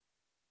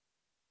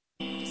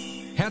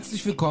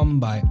Herzlich willkommen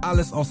bei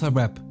Alles außer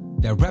Rap,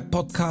 der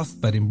Rap-Podcast,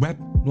 bei dem Rap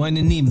nur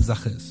eine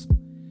Nebensache ist.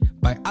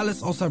 Bei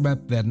Alles außer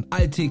Rap werden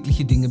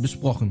alltägliche Dinge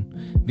besprochen.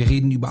 Wir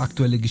reden über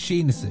aktuelle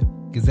Geschehnisse,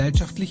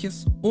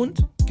 Gesellschaftliches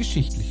und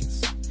Geschichtliches.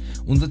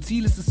 Unser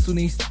Ziel ist es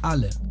zunächst,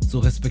 alle zu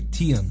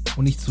respektieren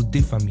und nicht zu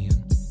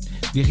diffamieren.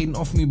 Wir reden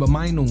offen über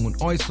Meinungen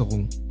und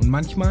Äußerungen und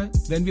manchmal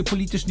werden wir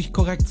politisch nicht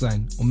korrekt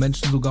sein und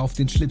Menschen sogar auf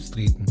den Schlips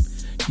treten.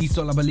 Dies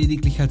soll aber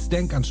lediglich als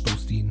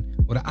Denkanstoß dienen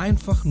oder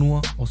einfach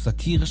nur aus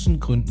satirischen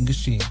Gründen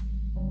geschehen.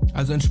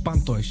 Also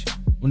entspannt euch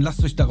und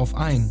lasst euch darauf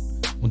ein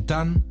und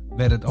dann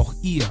werdet auch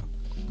ihr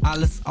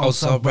alles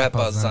außer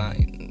Rapper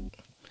sein.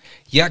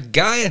 Ja,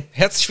 geil.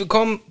 Herzlich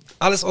willkommen.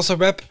 Alles außer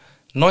Rap.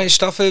 Neue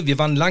Staffel. Wir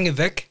waren lange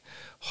weg.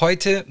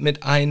 Heute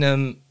mit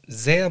einem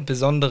sehr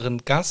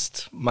besonderen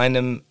Gast,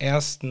 meinem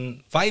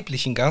ersten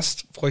weiblichen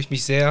Gast. Freue ich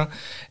mich sehr,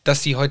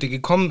 dass sie heute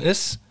gekommen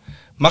ist.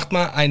 Macht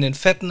mal einen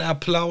fetten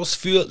Applaus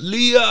für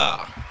LIA.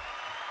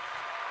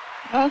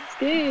 Was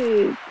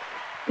geht?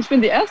 Ich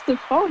bin die erste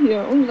Frau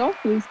hier,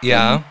 unglaublich.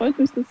 Ja. Dann freut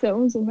mich das ja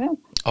umso mehr.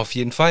 Auf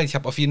jeden Fall. Ich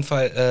habe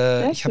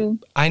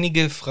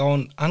einige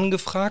Frauen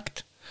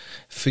angefragt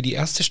für die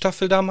erste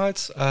Staffel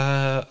damals,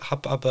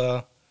 habe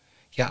aber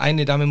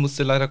eine Dame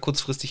musste leider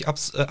kurzfristig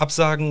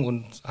absagen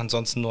und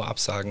ansonsten nur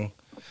Absagen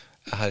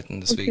erhalten.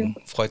 Deswegen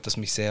freut das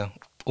mich sehr,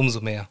 umso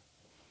mehr.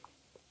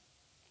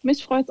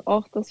 Mich freut es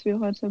auch, dass wir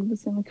heute ein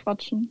bisschen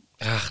quatschen.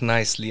 Ach,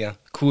 nice, Lia.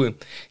 Cool.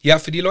 Ja,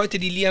 für die Leute,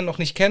 die Lia noch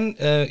nicht kennen,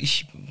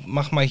 ich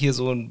mache mal hier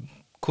so eine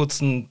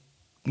kurze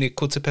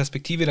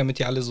Perspektive, damit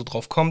ihr alle so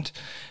drauf kommt,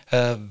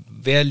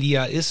 wer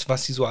Lia ist,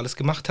 was sie so alles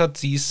gemacht hat.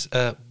 Sie ist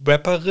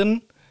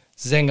Rapperin,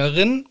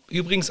 Sängerin,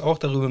 übrigens auch,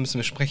 darüber müssen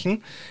wir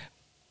sprechen,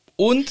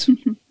 und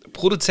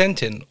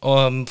Produzentin.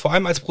 Vor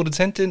allem als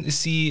Produzentin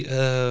ist sie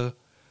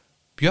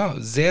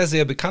sehr,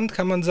 sehr bekannt,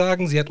 kann man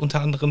sagen. Sie hat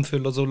unter anderem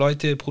für so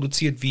Leute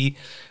produziert wie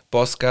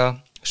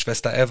Bosca,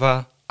 Schwester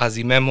Eva,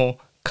 Asimemo,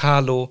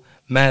 Carlo,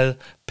 Mel,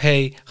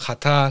 Pay,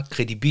 Chata,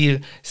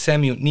 Credibil,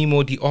 Sammy und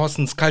Nemo, die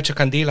Orsons, Culture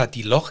Candela,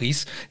 die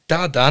Lochis,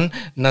 Dadan,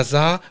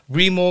 Nazar,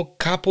 Remo,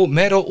 Capo,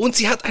 Mero und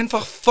sie hat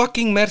einfach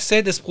fucking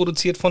Mercedes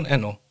produziert von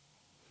Enno.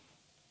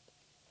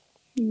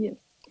 Yes.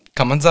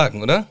 Kann man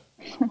sagen, oder?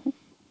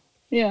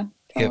 Ja,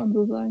 kann man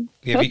so sagen.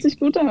 Ja, hört sich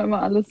gut an, wenn man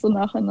alles so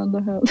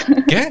nacheinander hört.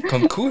 Ja,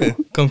 kommt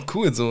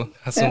cool so.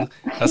 Hast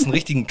einen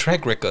richtigen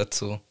Track Record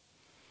so.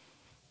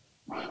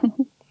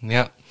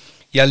 Ja.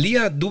 Ja,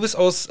 Lia, du bist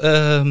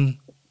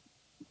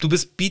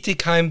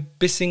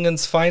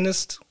Bietigheim-Bissingens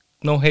Finest.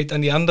 No hate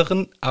an die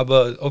anderen,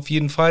 aber auf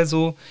jeden Fall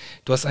so.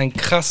 Du hast einen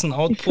krassen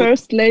Output. Die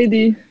First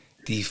Lady.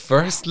 Die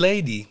First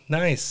Lady.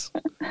 Nice.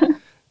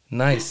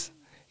 Nice.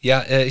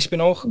 Ja, ich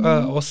bin auch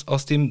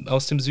aus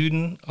dem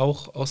Süden,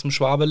 auch aus dem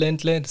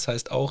Schwabeländle, das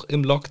heißt auch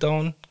im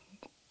Lockdown,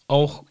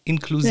 auch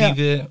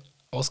inklusive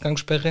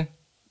Ausgangssperre.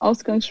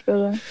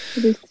 Ausgangssperre,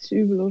 richtig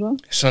übel, oder?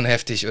 Schon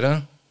heftig,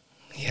 oder?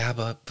 Ja,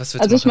 aber was willst du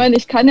Also ich machen? meine,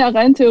 ich kann ja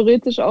rein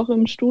theoretisch auch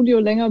im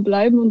Studio länger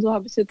bleiben und so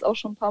habe ich es jetzt auch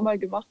schon ein paar Mal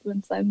gemacht, wenn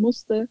es sein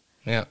musste.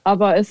 Ja.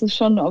 Aber es ist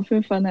schon auf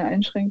jeden Fall eine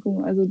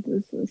Einschränkung, also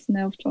es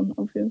nervt schon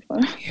auf jeden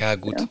Fall. Ja,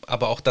 gut,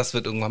 aber auch das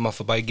wird irgendwann mal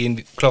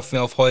vorbeigehen. Klopfen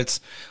wir auf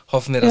Holz,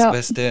 hoffen wir das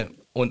Beste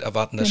und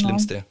erwarten das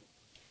Schlimmste.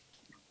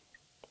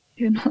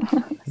 Genau.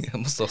 Ja,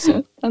 muss doch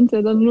so. Kann es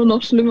ja dann nur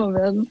noch schlimmer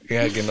werden.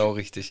 Ja, genau,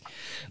 richtig.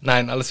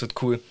 Nein, alles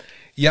wird cool.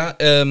 Ja,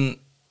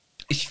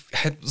 ich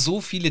hätte so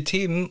viele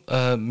Themen,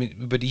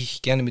 über die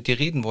ich gerne mit dir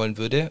reden wollen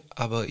würde,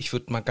 aber ich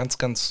würde mal ganz,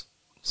 ganz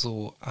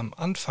so am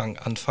Anfang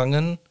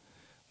anfangen.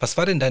 Was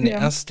war denn deine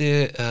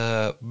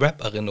erste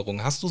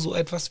Rap-Erinnerung? Hast du so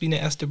etwas wie eine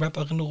erste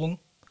Rap-Erinnerung?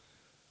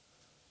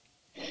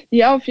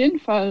 Ja, auf jeden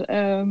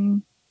Fall.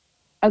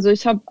 Also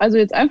ich habe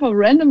jetzt einfach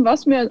random,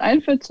 was mir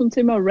einfällt zum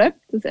Thema Rap,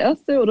 das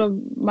erste oder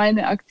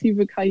meine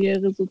aktive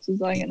Karriere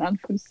sozusagen in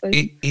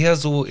Anführungszeichen. Eher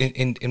so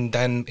in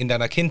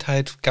deiner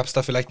Kindheit, gab es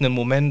da vielleicht einen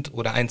Moment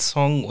oder einen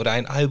Song oder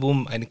ein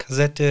Album, eine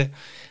Kassette,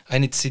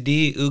 eine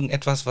CD,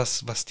 irgendetwas,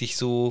 was dich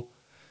so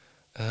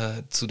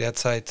zu der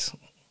Zeit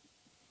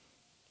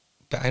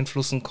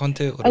beeinflussen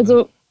konnte? Oder?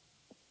 Also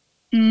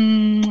so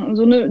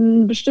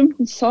einen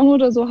bestimmten Song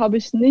oder so habe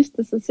ich nicht.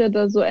 Das ist ja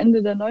da so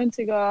Ende der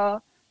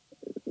 90er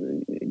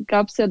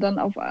gab es ja dann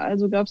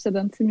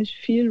ziemlich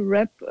viel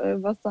Rap,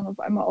 was dann auf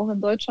einmal auch in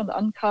Deutschland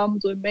ankam,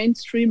 so im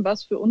Mainstream,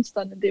 was für uns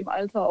dann in dem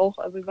Alter auch,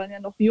 also wir waren ja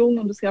noch jung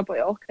und es gab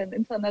ja auch kein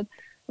Internet,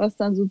 was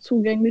dann so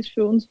zugänglich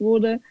für uns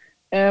wurde.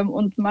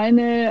 Und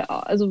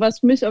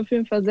was mich auf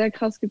jeden Fall sehr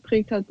krass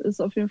geprägt hat,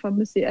 ist auf jeden Fall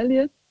Missy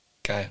Elliott.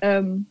 Geil.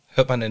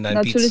 Hört man in deinen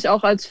natürlich Beats.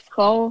 Auch als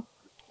Frau,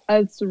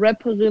 als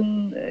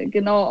Rapperin,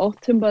 genau, auch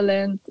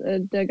Timbaland,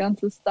 der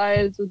ganze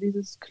Style, so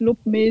dieses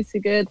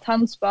Clubmäßige,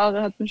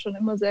 Tanzbare hat mir schon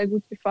immer sehr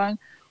gut gefallen.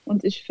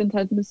 Und ich finde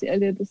halt, Missy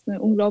Elliott ist eine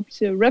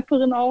unglaubliche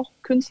Rapperin auch,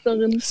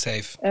 Künstlerin.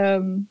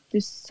 Safe.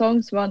 Die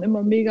Songs waren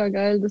immer mega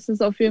geil. Das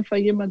ist auf jeden Fall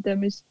jemand, der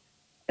mich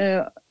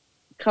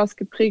krass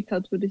geprägt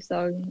hat, würde ich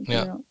sagen.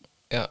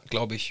 Ja,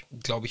 glaube ich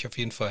auf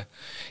jeden Fall.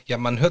 Ja,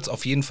 man hört es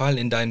auf jeden Fall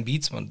in deinen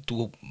Beats.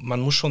 Man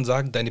muss schon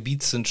sagen, deine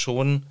Beats sind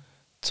schon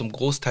zum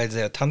Großteil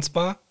sehr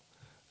tanzbar.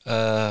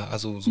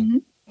 Man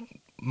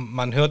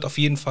hört auf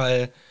jeden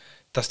Fall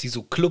dass die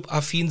so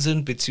clubaffin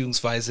sind,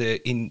 beziehungsweise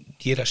in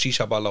jeder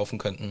Shisha-Bar laufen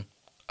könnten.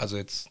 Also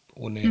jetzt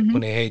ohne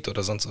Hate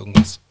oder sonst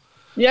irgendwas.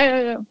 Ja.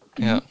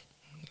 Ja,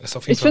 ist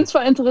auf jeden Ich finde Fall. es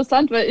voll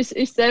interessant, weil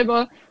ich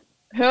selber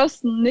höre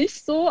es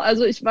nicht so.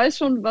 Also ich weiß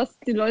schon, was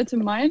die Leute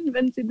meinen,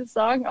 wenn sie das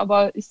sagen,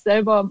 aber ich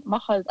selber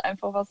mache halt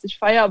einfach, was ich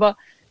feiere. Aber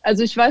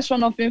also ich weiß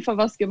schon auf jeden Fall,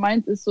 was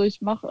gemeint ist. So,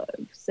 ich mache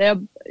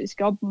ich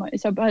glaube,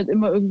 ich habe halt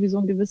immer irgendwie so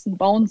einen gewissen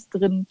Bounce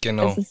drin.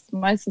 Genau. Es ist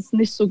meistens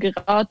nicht so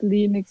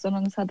geradlinig,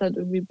 sondern es hat halt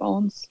irgendwie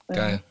Bounce.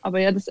 Geil. Aber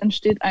ja, das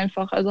entsteht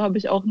einfach. Also habe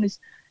ich auch nicht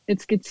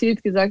jetzt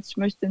gezielt gesagt, ich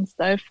möchte den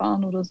Style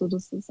fahren oder so.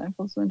 Das ist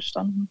einfach so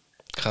entstanden.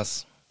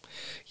 Krass.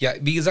 Ja,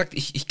 wie gesagt,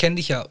 ich kenne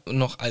dich ja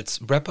noch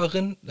als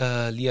Rapperin,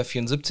 LIA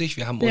 74.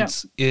 Wir haben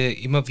uns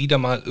immer wieder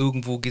mal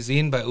irgendwo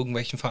gesehen bei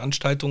irgendwelchen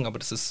Veranstaltungen, aber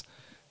das ist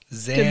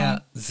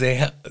sehr,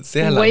 sehr,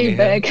 sehr lange Way her.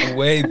 back.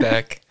 Way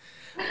back.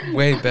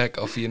 Way back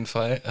auf jeden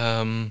Fall.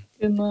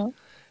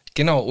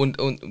 Genau, und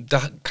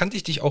da kannte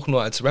ich dich auch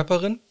nur als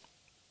Rapperin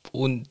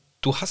und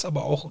du hast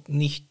aber auch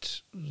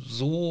nicht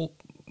so,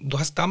 du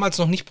hast damals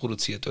noch nicht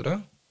produziert,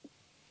 oder?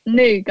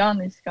 Nee, gar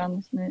nicht,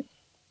 nee.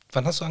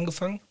 Wann hast du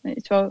angefangen? Nee,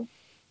 ich habe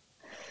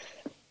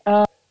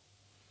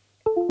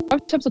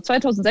so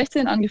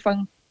 2016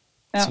 angefangen.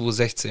 Ja,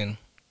 2016.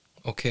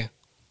 Okay,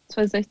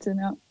 2016,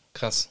 ja.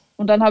 krass.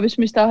 Und dann habe ich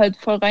mich da halt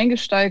voll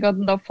reingesteigert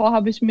und davor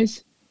habe ich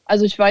mich,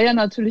 also ich war ja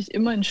natürlich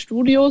immer in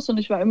Studios und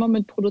ich war immer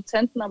mit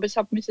Produzenten, aber ich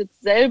habe mich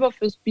jetzt selber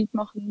fürs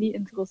Beatmachen nie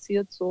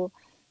interessiert. So,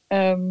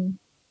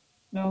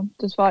 ja,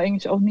 das war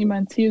eigentlich auch nie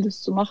mein Ziel,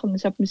 das zu machen.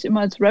 Ich habe mich immer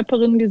als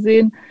Rapperin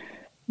gesehen,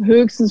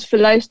 höchstens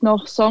vielleicht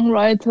noch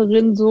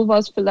Songwriterin,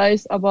 sowas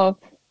vielleicht, aber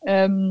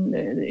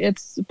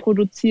jetzt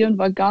produzieren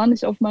war gar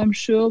nicht auf meinem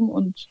Schirm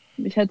und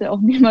ich hätte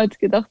auch niemals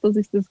gedacht, dass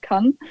ich das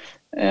kann.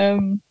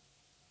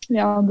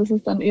 Ja, und das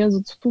ist dann eher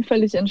so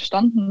zufällig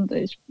entstanden.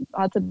 Ich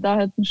hatte da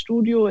halt ein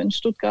Studio in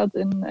Stuttgart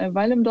in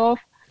Weilimdorf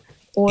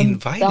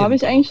und da habe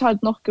ich eigentlich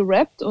halt noch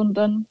gerappt und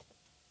dann,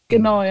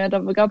 genau, ja, da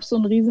gab es so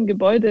ein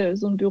Riesengebäude,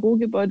 so ein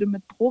Bürogebäude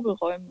mit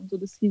Proberäumen und so,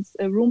 das hieß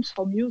Rooms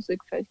for Music,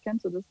 vielleicht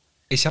kennst du das.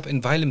 Ich habe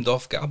in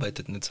Weilimdorf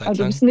gearbeitet eine Zeit Also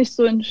du lang. bist nicht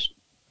so in...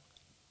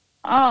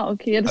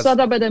 Okay, ja, das war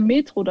da bei der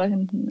Metro da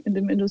hinten, in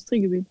dem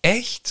Industriegebiet.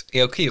 Echt?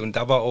 Ja, okay, und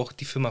da war auch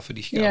die Firma, für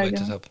die ich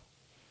gearbeitet habe.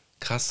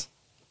 Krass,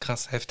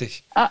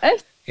 heftig.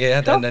 Echt?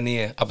 Ja, da in der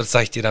Nähe. Aber das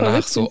sage ich dir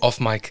danach, so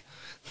off-Mic.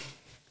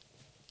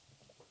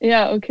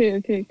 Ja,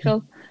 okay,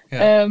 krass.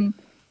 Ja.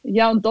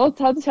 Ja, und dort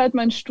hatte ich halt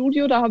mein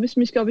Studio, da habe ich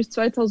mich, glaube ich,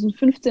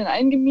 2015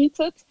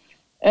 eingemietet,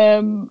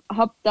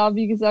 habe da,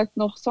 wie gesagt,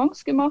 noch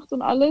Songs gemacht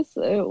und alles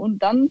und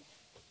dann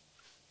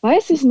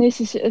weiß ich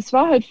nicht, es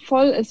war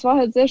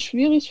halt sehr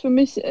schwierig für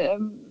mich,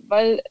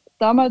 weil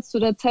damals zu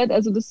der Zeit,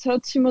 also das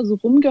hört sich immer so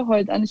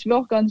rumgeheult an, ich will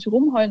auch gar nicht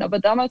rumheulen, aber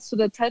damals zu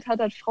der Zeit hat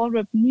halt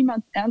Frauenrap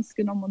niemand ernst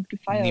genommen und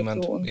gefeiert.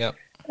 Niemand, so. Und, ja.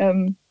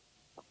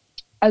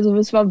 Also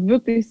es war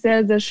wirklich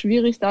sehr, sehr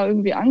schwierig, da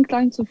irgendwie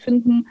Anklang zu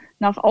finden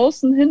nach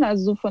außen hin,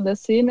 also so von der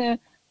Szene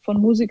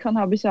von Musikern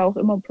habe ich ja auch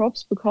immer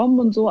Props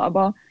bekommen und so,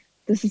 aber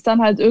das ist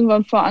dann halt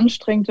irgendwann voll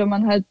anstrengend, wenn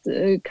man halt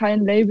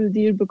keinen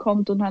Label-Deal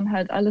bekommt und dann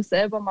halt alles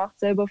selber macht,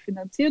 selber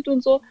finanziert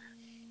und so.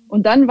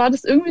 Und dann war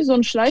das irgendwie so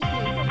ein Schleichweg.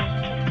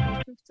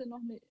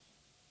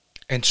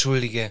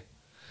 Entschuldige.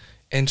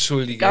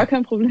 Gar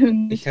kein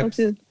Problem, nichts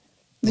passiert.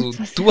 So,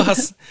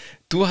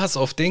 du hast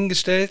auf den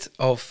gestellt,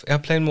 auf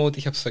Airplane-Mode,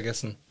 ich hab's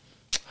vergessen.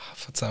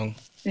 Verzeihung.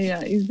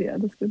 Ja, easy,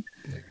 alles gut.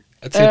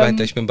 Erzähl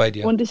weiter, ich bin bei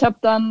dir. Und ich habe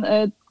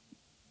dann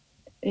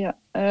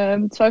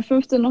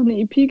 2015 noch eine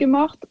EP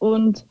gemacht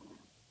und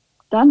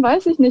dann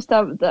weiß ich nicht,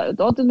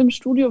 dort in dem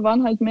Studio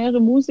waren halt mehrere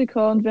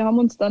Musiker und wir haben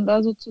uns dann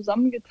da so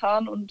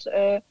zusammengetan und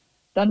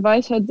dann war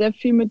ich halt sehr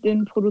viel mit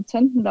den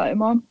Produzenten da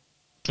immer.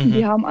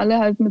 Die haben alle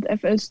halt mit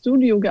FL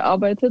Studio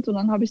gearbeitet und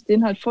dann habe ich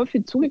denen halt voll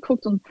viel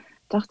zugeguckt und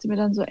dachte mir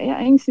dann so, ey,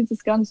 eigentlich sieht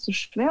es gar nicht so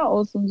schwer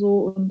aus und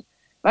so und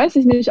weiß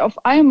ich nicht,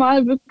 auf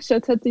einmal wirklich,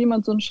 als hätte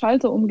jemand so einen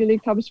Schalter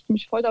umgelegt, habe ich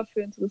mich voll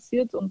dafür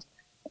interessiert und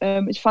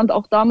ich fand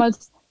auch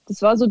damals,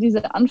 das war so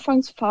diese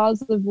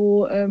Anfangsphase,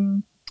 wo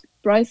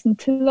Bryson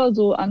Tiller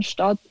so an den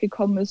Start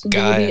gekommen ist und so,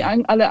 wo die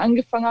alle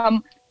angefangen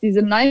haben, diese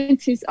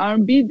 90s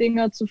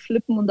R&B-Dinger zu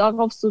flippen und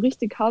darauf so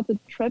richtig harte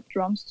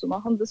Trap-Drums zu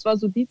machen. Das war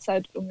so die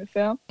Zeit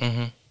ungefähr.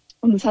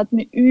 Und es hat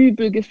mir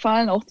übel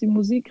gefallen, auch die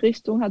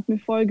Musikrichtung hat mir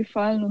voll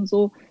gefallen und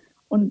so.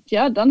 Und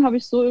ja, dann habe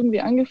ich so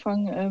irgendwie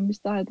angefangen,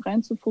 mich da halt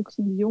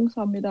reinzufuchsen. Die Jungs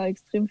haben mir da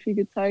extrem viel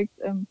gezeigt.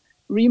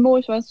 Remo,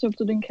 ich weiß nicht, ob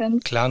du den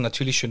kennst. Klar,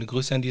 natürlich, schöne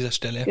Grüße an dieser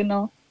Stelle.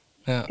 Genau.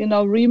 Ja.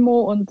 Genau,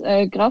 Remo und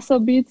Grasser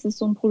Beats ist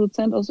so ein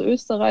Produzent aus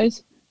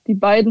Österreich. Die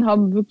beiden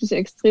haben wirklich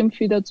extrem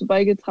viel dazu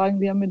beigetragen.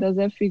 Die haben mir da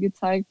sehr viel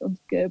gezeigt und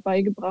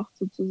beigebracht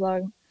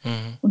sozusagen.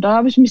 Und dann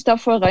habe ich mich da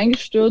voll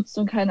reingestürzt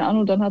und keine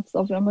Ahnung, dann hat es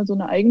auf einmal so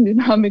eine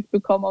Eigendynamik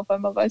bekommen. Auf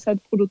einmal war ich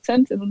halt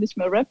Produzentin und nicht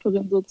mehr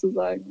Rapperin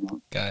sozusagen. Ja.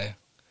 Geil.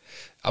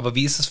 Aber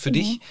wie ist es für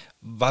dich?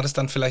 War das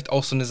dann vielleicht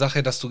auch so eine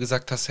Sache, dass du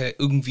gesagt hast, hey,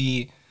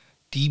 irgendwie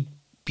die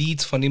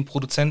Beats von den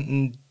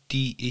Produzenten,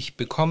 die ich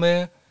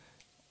bekomme,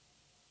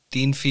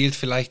 denen fehlt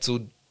vielleicht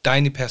so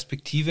deine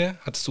Perspektive?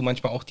 Hattest du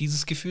manchmal auch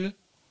dieses Gefühl?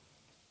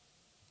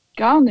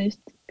 Gar nicht.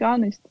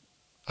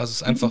 Also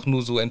es ist einfach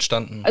nur so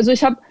entstanden. Also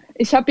ich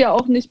ich habe ja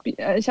auch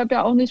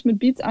nicht, mit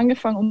Beats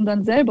angefangen, um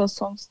dann selber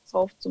Songs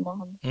drauf zu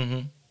machen.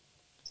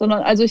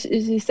 Sondern, also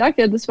ich sag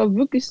ja, das war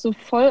wirklich so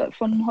voll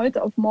von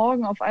heute auf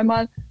morgen. Auf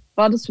einmal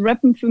war das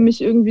Rappen für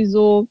mich irgendwie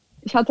so,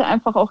 ich hatte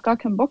einfach auch gar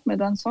keinen Bock mehr,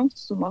 dann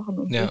Songs zu machen.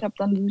 Und ich habe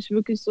dann mich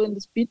wirklich so in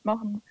das Beat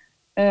machen,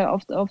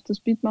 auf das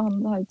Beat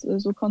machen halt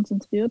so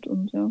konzentriert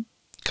und ja.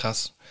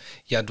 Krass.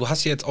 Ja, du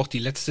hast ja jetzt auch die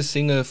letzte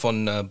Single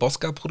von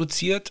Bosca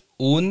produziert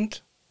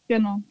und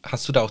Genau.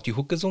 hast du da auch die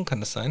Hook gesungen, kann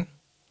das sein?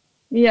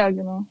 Ja,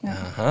 genau. Ja.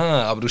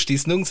 Aha, aber du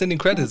stehst nirgends in den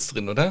Credits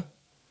drin, oder?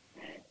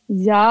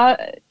 Ja,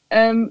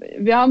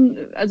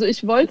 also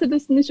ich wollte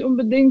das nicht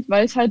unbedingt,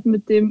 weil ich halt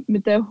mit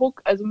der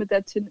Hook, also mit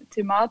der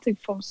Thematik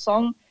vom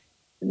Song,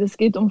 das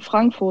geht um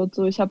Frankfurt,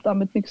 so ich habe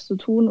damit nichts zu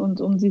tun und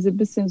um diese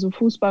bisschen so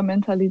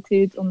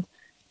Fußballmentalität und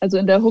also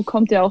in der Hook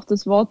kommt ja auch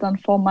das Wort dann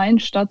vor mein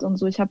Stadt und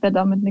so, ich habe ja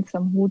damit nichts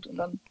am Hut und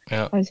dann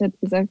habe ich halt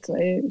gesagt, so,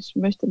 ey, ich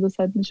möchte das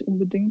halt nicht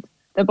unbedingt.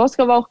 Der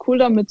Bosca war auch cool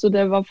damit, so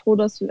der war froh,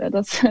 dass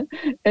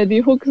er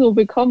die Hook so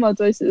bekommen hat.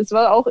 Es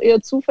war auch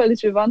eher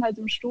zufällig, wir waren halt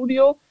im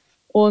Studio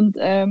und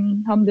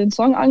haben den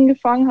Song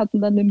angefangen, hatten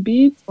dann den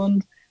Beat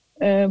und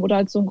oder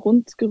halt so ein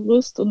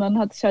Grundgerüst und dann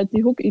hatte ich halt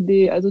die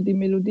Hook-Idee, also die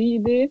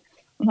Melodie-Idee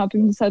und habe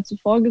ihm das halt so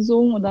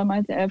vorgesungen und dann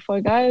meinte er,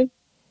 voll geil,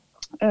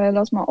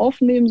 lass mal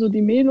aufnehmen, so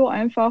die Melo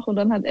einfach und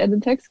dann hat er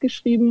den Text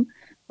geschrieben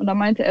und dann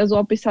meinte er so,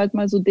 ob ich es halt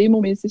mal so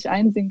demomäßig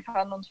einsingen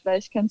kann und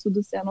vielleicht kennst du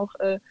das ja noch,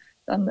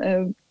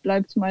 dann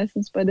bleibt es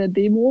meistens bei der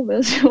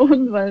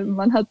Demo-Version, weil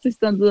man hat sich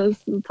dann so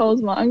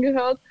 1000-mal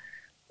angehört.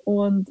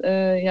 Und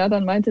ja,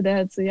 dann meinte der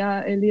halt so,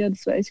 ja, ey Lia,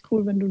 das wäre echt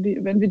cool,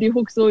 wenn wir die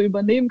Hook so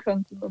übernehmen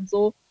könnten und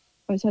so.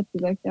 Aber ich hatte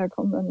gesagt, ja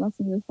komm, dann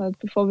lassen wir es halt,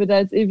 bevor wir da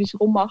jetzt ewig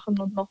rummachen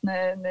und noch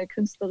eine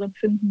Künstlerin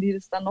finden, die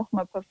das dann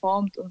nochmal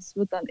performt und es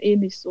wird dann eh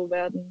nicht so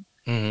werden,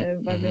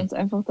 weil wir uns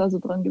einfach da so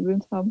dran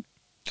gewöhnt haben.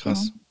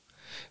 Krass.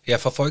 Ja,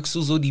 verfolgst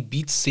du so die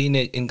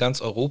Beat-Szene in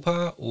ganz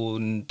Europa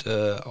und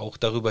auch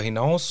darüber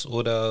hinaus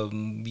oder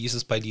wie ist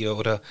es bei dir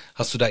oder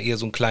hast du da eher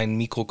so einen kleinen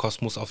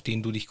Mikrokosmos, auf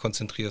den du dich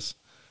konzentrierst?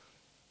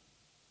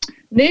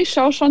 Nee, ich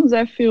schaue schon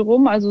sehr viel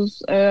rum, also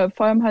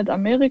vor allem halt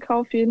Amerika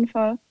auf jeden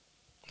Fall.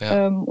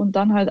 Ja. Und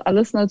dann halt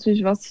alles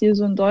natürlich, was hier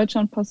so in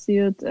Deutschland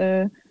passiert.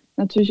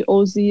 Natürlich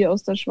OZ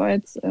aus der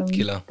Schweiz,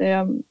 Killer.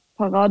 der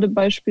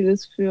Paradebeispiel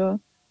ist für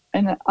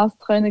eine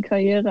astreine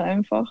Karriere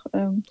einfach.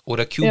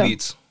 Oder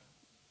Q-Beats.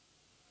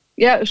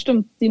 Ja,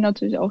 stimmt, die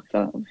natürlich auch,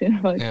 klar, auf jeden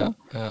Fall, klar.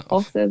 Ja,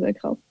 auch sehr, sehr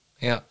krass.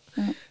 Ja.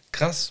 Ja.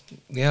 Krass.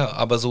 Ja,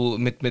 aber so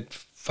mit,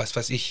 was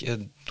weiß ich,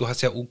 du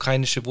hast ja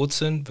ukrainische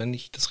Wurzeln, wenn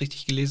ich das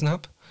richtig gelesen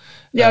habe.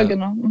 Ja,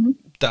 genau. Mhm.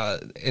 Da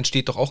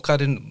entsteht doch auch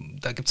gerade,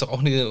 da gibt es doch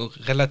auch eine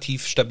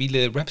relativ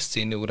stabile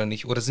Rap-Szene, oder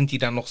nicht? Oder sind die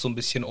da noch so ein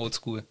bisschen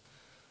oldschool?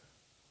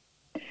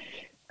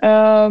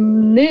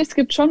 Nee, es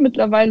gibt schon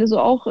mittlerweile so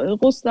auch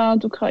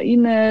Russland,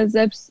 Ukraine,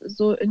 selbst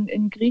so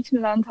in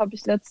Griechenland habe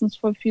ich letztens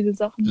voll viele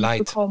Sachen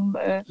mitbekommen.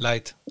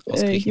 Light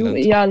aus Griechenland.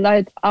 Ja,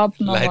 Light,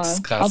 abnormal. Light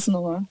ist krass.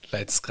 Abnormal.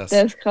 Light ist krass.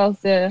 Der ist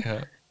krass,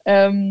 der.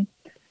 Ja.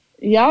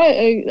 Ja,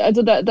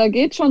 also da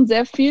geht schon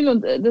sehr viel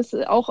und das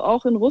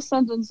auch in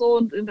Russland und so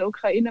und in der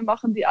Ukraine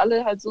machen die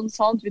alle halt so einen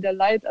Sound wie der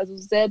Light, also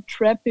sehr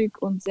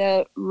trappig und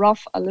sehr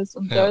rough alles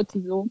und dirty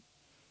so.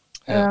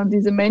 Ja.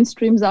 Diese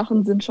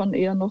Mainstream-Sachen sind schon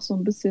eher noch so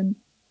ein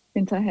bisschen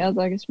hinterher,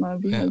 sage ich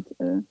mal,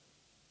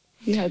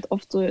 wie halt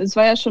oft so. Es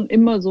war ja schon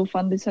immer so,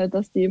 fand ich halt,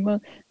 dass die immer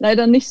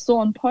leider nicht so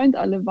on point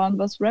alle waren,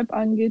 was Rap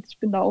angeht. Ich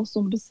bin da auch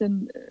so ein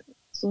bisschen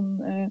so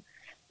ein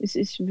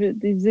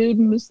die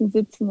Silben müssen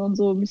sitzen und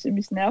so.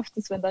 Mich nervt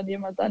es, wenn dann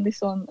jemand dann nicht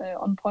so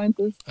on point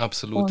ist.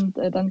 Absolut. Und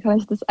dann kann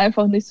ich das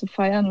einfach nicht so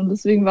feiern. Und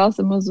deswegen war es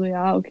immer so,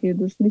 ja, okay,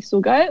 das ist nicht so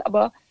geil,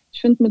 aber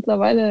ich finde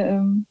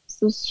mittlerweile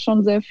es ist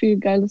schon sehr viel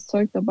geiles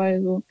Zeug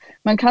dabei. So.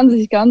 Man kann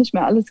sich gar nicht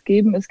mehr alles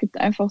geben. Es gibt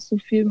einfach so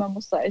viel, man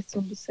muss da echt so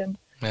ein bisschen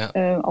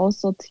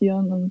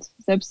aussortieren. Und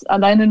selbst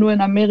alleine nur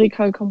in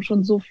Amerika kommen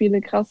schon so viele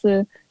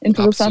krasse,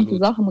 interessante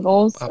Sachen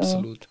raus.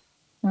 Absolut.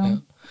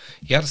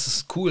 Ja, das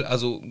ist cool.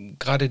 Also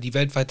gerade die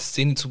weltweite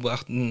Szene zu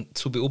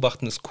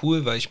beobachten ist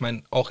cool, weil ich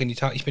meine, auch in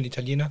Italien, ich bin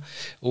Italiener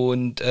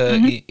und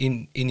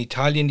in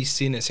Italien die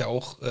Szene ist ja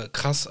auch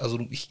krass. Also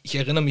ich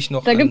erinnere mich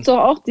noch da gibt es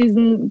auch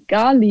diesen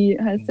Gali,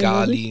 heißt der.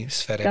 Gali,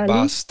 Sfere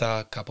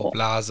Basta, Capo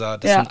Plaza,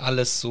 das sind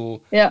alles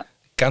so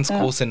ganz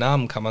große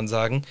Namen, kann man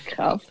sagen.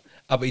 Krass.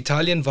 Aber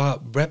Italien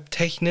war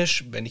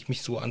rap-technisch, wenn ich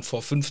mich so an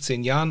vor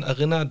 15 Jahren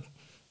erinnere,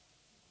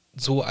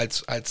 so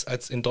als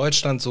in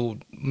Deutschland so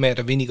mehr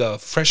oder weniger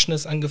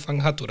Freshness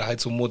angefangen hat oder halt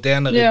so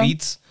modernere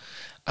Beats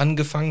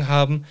angefangen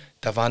haben,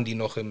 da waren die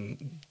noch im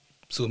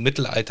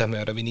Mittelalter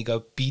mehr oder weniger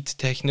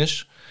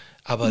beat-technisch,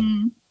 aber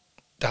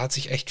da hat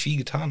sich echt viel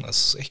getan,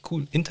 das ist echt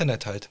cool.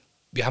 Internet halt.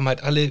 Wir haben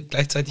halt alle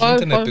gleichzeitig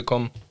Internet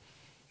bekommen.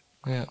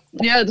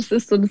 Ja, das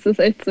ist so, das ist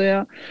echt so,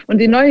 ja. Und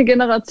die neue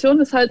Generation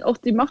ist halt auch,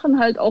 die machen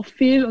halt auch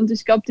viel und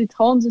ich glaube, die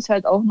trauen sich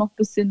halt auch noch ein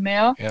bisschen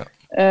mehr. Ja.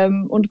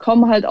 Und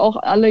kommen halt auch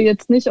alle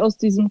jetzt nicht aus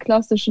diesem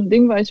klassischen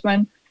Ding, weil ich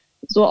meine,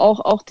 so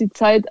auch die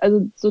Zeit,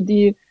 also so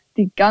die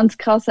ganz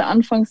krasse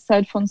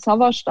Anfangszeit von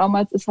Savage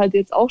damals ist halt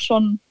jetzt auch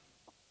schon,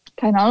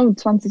 keine Ahnung,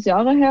 20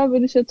 Jahre her,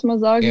 würde ich jetzt mal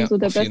sagen, so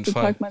der beste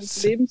Tag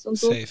meines Lebens und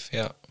so. Safe,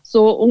 ja.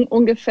 so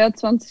ungefähr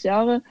 20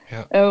 Jahre.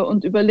 Ja.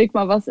 Und überleg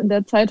mal, was in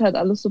der Zeit halt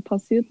alles so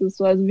passiert ist.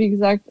 So, also wie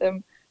gesagt,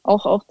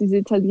 auch diese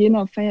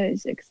Italiener feiere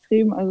ich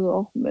extrem. Also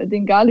auch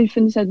den Gali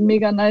finde ich halt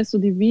mega nice. So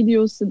die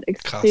Videos sind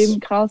extrem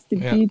krass, die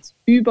Beats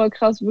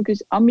überkrass,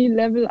 wirklich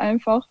Ami-Level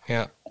einfach.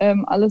 Ja.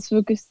 Alles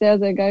wirklich sehr,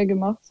 sehr geil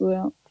gemacht. So,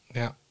 ja.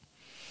 Ja.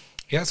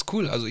 Ja, ist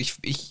cool. Also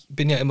ich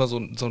bin ja immer so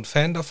ein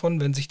Fan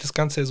davon, wenn sich das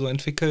Ganze so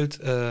entwickelt.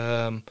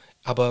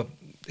 Aber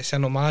ist ja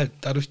normal,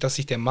 dadurch, dass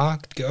sich der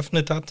Markt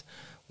geöffnet hat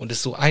und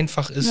es so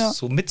einfach ist,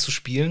 so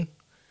mitzuspielen,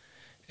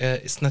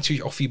 ist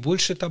natürlich auch viel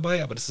Bullshit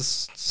dabei, aber das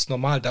ist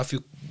normal.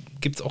 Dafür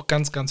gibt es auch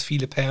ganz, ganz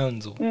viele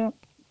Perlen so. Ja.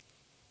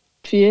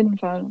 Auf jeden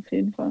Fall, auf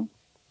jeden Fall.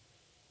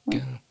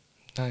 Ja.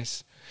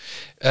 Nice.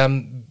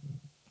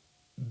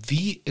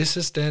 Wie ist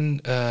es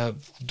denn,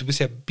 du bist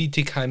ja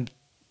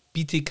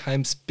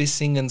Bietigheims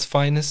Bissingens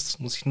Finest,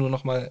 muss ich nur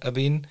noch mal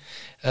erwähnen.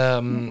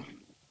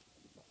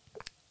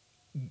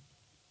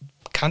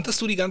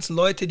 Kanntest du die ganzen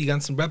Leute, die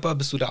ganzen Rapper?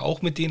 Bist du da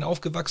auch mit denen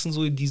aufgewachsen,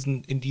 so in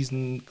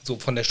diesen, so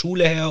von der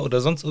Schule her oder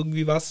sonst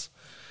irgendwie was?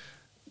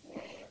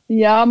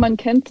 Ja, man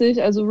kennt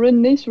sich, also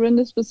Rin nicht. Rin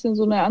ist ein bisschen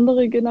so eine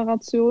andere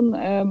Generation,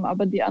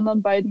 aber die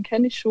anderen beiden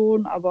kenne ich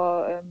schon,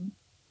 aber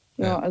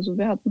also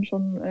wir hatten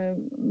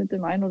schon mit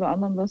dem einen oder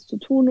anderen was zu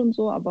tun und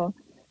so, aber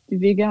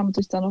die Wege haben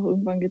sich dann auch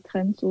irgendwann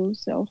getrennt. So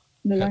ist ja auch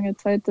eine lange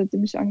Zeit,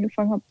 seitdem ich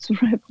angefangen habe zu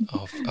rappen.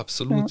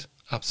 Absolut,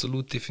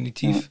 absolut,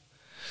 definitiv.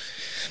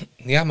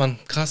 Ja, Mann,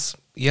 krass.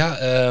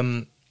 Ja,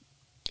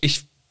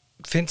 ich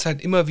finde es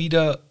halt immer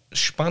wieder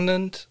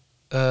spannend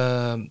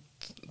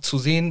zu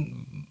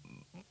sehen,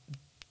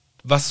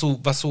 was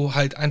so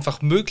halt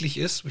einfach möglich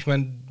ist. Ich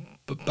meine,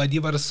 bei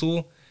dir war das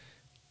so,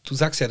 du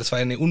sagst ja, das war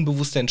ja eine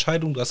unbewusste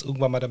Entscheidung, du hast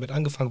irgendwann mal damit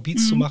angefangen,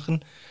 Beats zu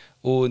machen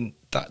und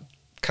da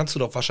kannst du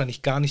doch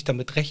wahrscheinlich gar nicht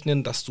damit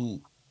rechnen, dass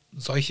du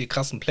solche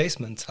krassen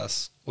Placements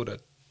hast, oder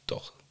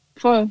doch?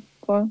 Voll.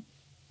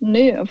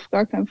 Nee, auf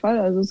gar keinen Fall.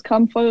 Also es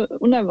kam voll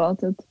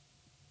unerwartet.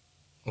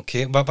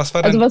 Okay, was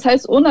war denn? Also was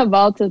heißt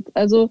unerwartet?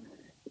 Also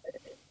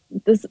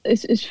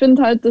ich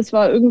finde halt, das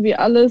war irgendwie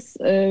alles,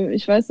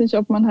 ich weiß nicht,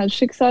 ob man halt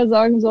Schicksal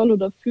sagen soll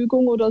oder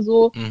Fügung oder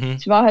so.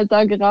 Ich war halt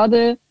da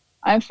gerade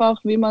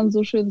einfach, wie man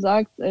so schön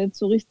sagt,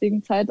 zur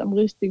richtigen Zeit am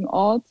richtigen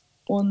Ort.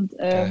 Und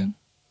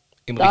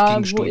Im da,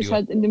 richtigen wo Studio. ich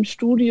halt in dem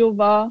Studio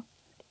war,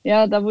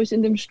 da wo ich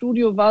in dem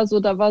Studio war, so,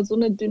 da war so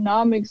eine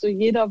Dynamik, so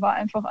jeder war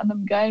einfach an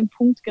einem geilen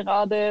Punkt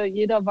gerade,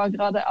 jeder war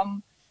gerade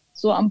am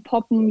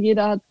Poppen,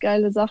 jeder hat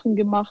geile Sachen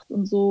gemacht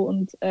und so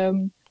und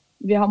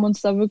wir haben uns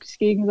da wirklich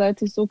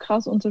gegenseitig so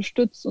krass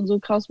unterstützt und so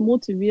krass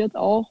motiviert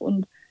auch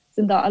und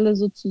sind da alle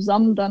so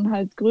zusammen dann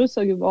halt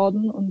größer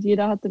geworden und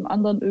jeder hat dem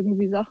anderen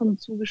irgendwie Sachen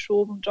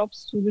zugeschoben,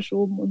 Jobs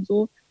zugeschoben und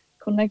so,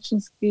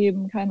 Connections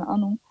gegeben, keine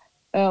Ahnung.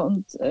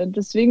 Und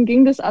deswegen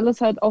ging das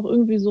alles halt auch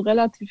irgendwie so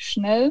relativ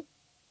schnell.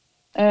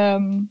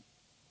 Und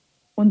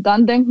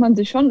dann denkt man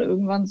sich schon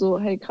irgendwann so,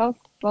 hey krass,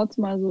 warte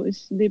mal, so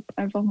ich lebe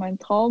einfach meinen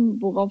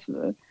Traum, worauf,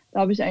 da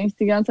habe ich eigentlich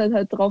die ganze Zeit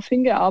halt drauf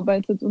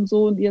hingearbeitet und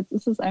so und jetzt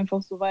ist es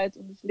einfach soweit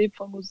und ich lebe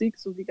von Musik,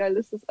 so wie geil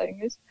ist das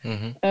eigentlich?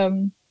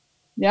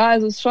 Ja,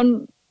 also es ist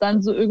schon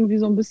dann so irgendwie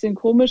so ein bisschen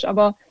komisch,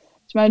 aber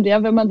ich meine,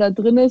 ja, wenn man da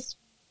drin ist,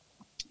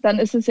 dann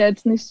ist es ja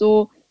jetzt nicht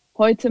so,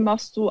 heute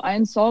machst du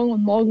einen Song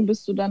und morgen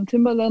bist du dann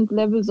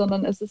Timbaland-Level,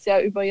 sondern es ist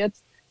ja über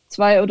jetzt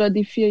 2 oder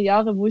die 4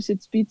 Jahre, wo ich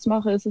jetzt Beats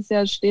mache, ist es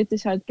ja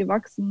stetig halt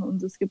gewachsen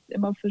und es gibt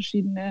immer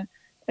verschiedene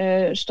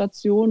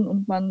Stationen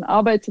und man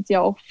arbeitet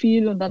ja auch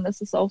viel und dann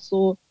ist es auch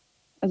so,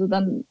 also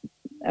dann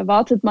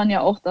erwartet man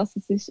ja auch, dass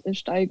es sich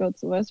steigert,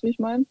 so weißt du, wie ich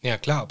meine? Ja,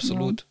 klar,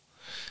 absolut. Ja.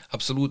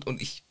 Absolut. Und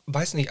ich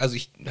weiß nicht, also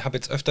ich habe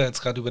jetzt öfter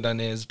jetzt gerade über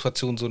deine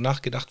Situation so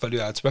nachgedacht, weil du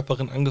ja als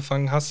Rapperin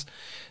angefangen hast.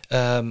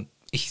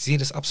 Ich sehe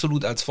das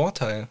absolut als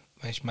Vorteil.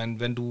 Weil ich meine,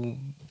 wenn du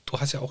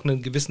hast ja auch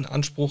einen gewissen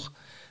Anspruch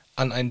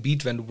an einen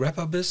Beat, wenn du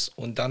Rapper bist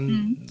und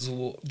dann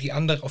so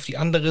auf die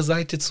andere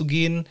Seite zu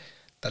gehen,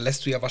 da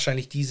lässt du ja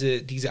wahrscheinlich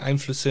diese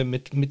Einflüsse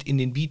mit in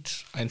den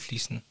Beat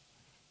einfließen.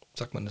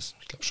 Sagt man das?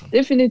 Ich glaube schon.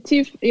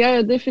 Definitiv,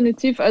 ja,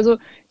 definitiv. Also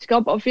ich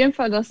glaube auf jeden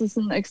Fall, dass es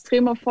ein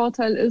extremer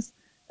Vorteil ist.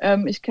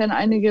 Ich kenne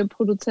einige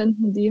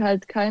Produzenten, die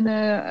halt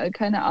keine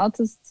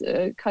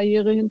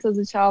Artist-Karriere hinter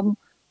sich haben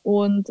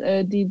und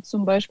die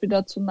zum Beispiel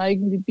dazu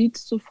neigen, die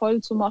Beats zu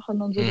voll zu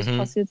machen und so. Das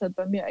passiert halt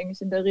bei mir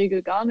eigentlich in der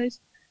Regel gar nicht.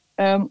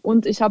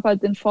 Und ich habe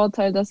halt den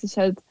Vorteil, dass ich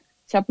habe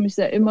mich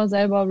immer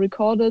selber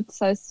recorded.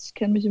 Das heißt, ich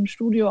kenne mich im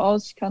Studio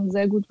aus, ich kann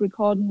sehr gut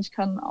recorden, ich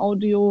kann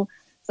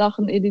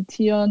Audio-Sachen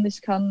editieren,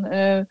 ich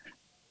kann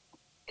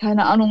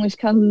keine Ahnung, ich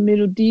kann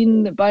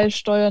Melodien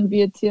beisteuern, wie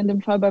jetzt hier in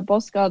dem Fall bei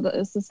Bosca, da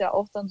ist es ja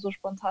auch dann so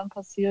spontan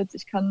passiert.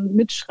 Ich kann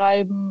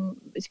mitschreiben,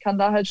 ich kann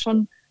da halt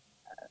schon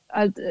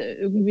halt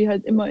irgendwie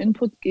halt immer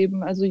Input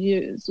geben. Also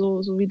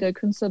so wie der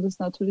Künstler das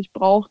natürlich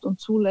braucht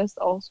und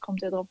zulässt auch, es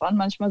kommt ja drauf an.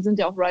 Manchmal sind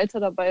ja auch Writer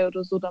dabei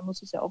oder so, da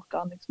muss ich ja auch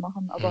gar nichts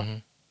machen. Aber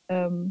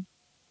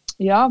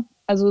ja,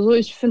 also so,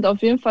 ich finde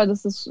auf jeden Fall,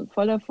 das ist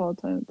voll der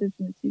Vorteil,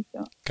 definitiv,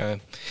 ja. Geil.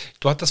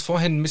 Du hattest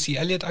vorhin Missy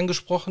Elliott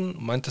angesprochen,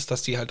 meintest,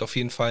 dass die halt auf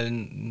jeden Fall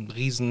ein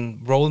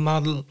riesen Role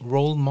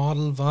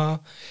Model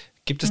war.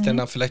 Gibt es denn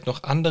da vielleicht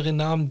noch andere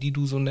Namen, die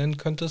du so nennen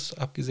könntest,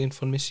 abgesehen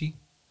von Missy?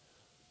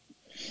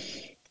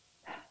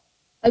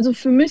 Also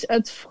für mich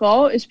als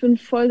Frau, ich bin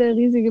voll der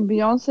riesige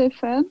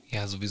Beyoncé-Fan,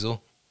 Ja,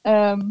 sowieso.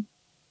 ähm,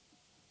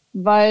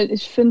 weil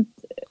ich finde,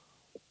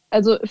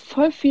 also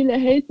voll viele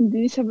haten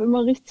die. Ich habe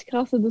immer richtig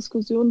krasse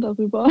Diskussionen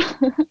darüber.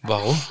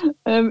 Warum?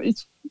 ähm,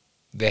 ich,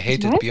 Wer ich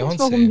hatet weiß nicht,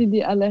 warum Beyoncé?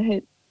 die alle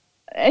haten.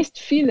 Echt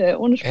viele,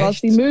 ohne Spaß.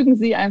 Die Echt? mögen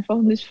sie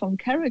einfach nicht vom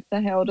Charakter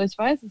her oder ich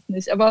weiß es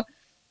nicht. Aber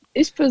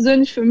ich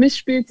persönlich, für mich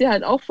spielt sie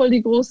halt auch voll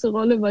die große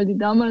Rolle, weil die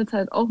damals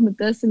halt auch mit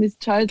Destiny's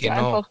Child so Genau.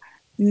 einfach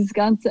dieses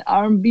ganze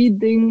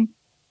R&B-Ding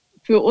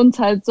für uns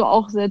halt so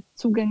auch sehr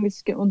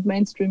zugänglich und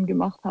Mainstream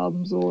gemacht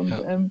haben. So und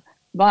Ja.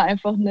 war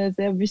einfach eine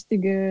sehr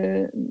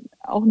wichtige,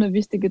 auch eine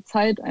wichtige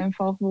Zeit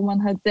einfach, wo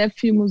man halt sehr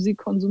viel Musik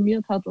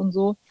konsumiert hat und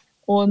so.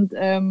 Und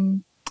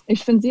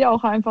ich finde sie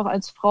auch einfach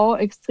als Frau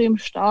extrem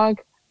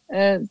stark,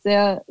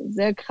 sehr,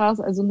 sehr krass,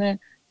 also eine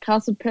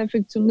krasse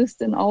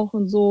Perfektionistin auch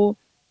und so.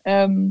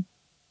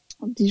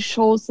 Die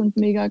Shows sind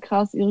mega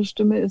krass, ihre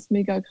Stimme ist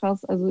mega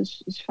krass. Also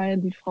ich feiere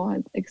die Frau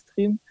halt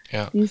extrem.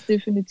 Ja. Die ist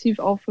definitiv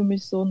auch für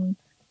mich so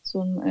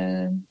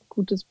ein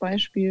gutes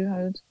Beispiel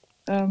halt.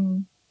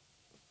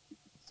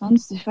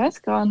 Sonst, ich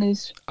weiß gar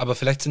nicht. Aber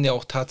vielleicht sind ja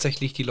auch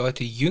tatsächlich die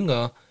Leute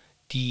jünger,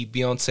 die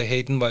Beyoncé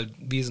haten, weil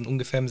wir sind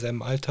ungefähr im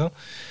selben Alter.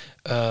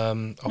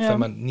 Auch wenn Ja.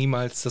 man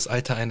niemals das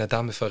Alter einer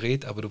Dame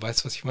verrät, aber du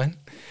weißt, was ich meine.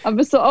 Aber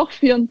bist du auch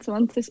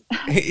 24?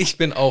 Ich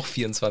bin auch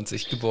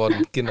 24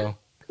 geworden, genau.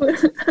 Cool.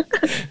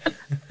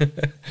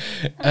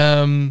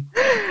 Ähm,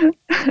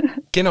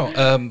 genau,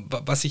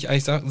 was ich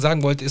eigentlich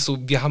sagen wollte, ist so,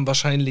 wir haben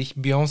wahrscheinlich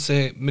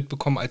Beyoncé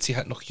mitbekommen, als sie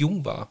halt noch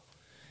jung war.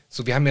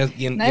 So, wir haben ja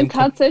Nein, ihren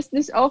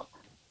tatsächlich auch.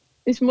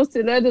 Ich muss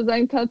dir leider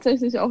sagen,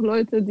 tatsächlich auch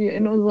Leute, die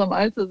in unserem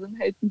Alter sind,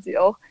 haten sie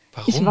auch.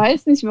 Ich Warum?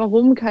 weiß nicht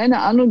warum,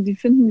 keine Ahnung, die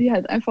finden die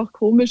halt einfach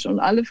komisch und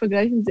alle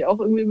vergleichen sie auch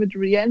irgendwie mit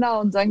Rihanna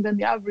und sagen dann,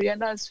 ja,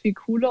 Rihanna ist viel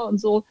cooler und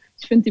so.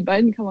 Ich finde, die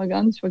beiden kann man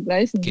gar nicht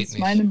vergleichen, das Geht ist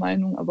meine nicht.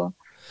 Meinung, aber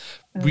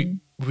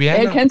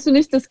Rihanna, kennst du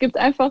nicht, es gibt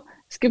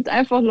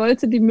einfach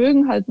Leute, die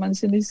mögen halt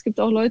manche nicht. Es gibt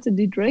auch Leute,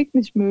 die Drake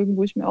nicht mögen,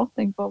 wo ich mir auch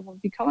denke, warum,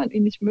 wie kann man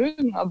ihn nicht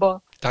mögen?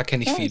 Aber da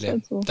kenne ich ja, ist viele.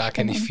 halt so, Da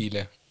kenne keine ich Ahnung.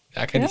 viele.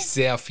 Da kenne ich Ja,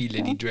 sehr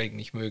viele, ja. die Drake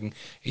nicht mögen.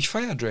 Ich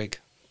feiere Drake.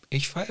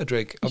 Ich feiere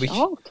Drake. Aber Ich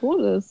auch,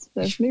 Todes.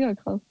 Der ist ich, mega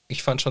krass.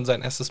 ich fand schon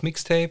sein erstes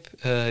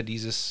Mixtape,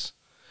 dieses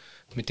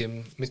mit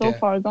So der,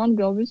 far gone,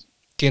 glaube ich.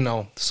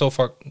 genau, So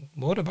Far,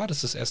 oder war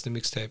das das erste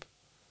Mixtape?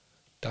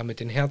 Da mit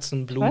den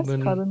Herzen, Ich weiß Blumen,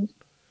 gerade nicht.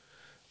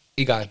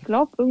 egal. Ich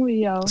glaube irgendwie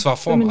ja. Es war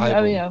Ich bin vorm mir nicht,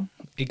 aber Album, ja.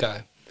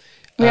 egal.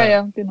 Ja, Äh,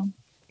 ja, genau.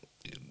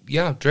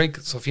 ja, Drake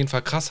ist auf jeden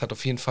Fall krass, hat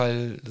auf jeden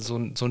Fall so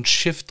einen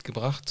Shift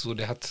gebracht. So,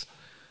 der hat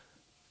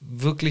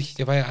wirklich,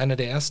 der war ja einer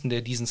der ersten,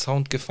 der diesen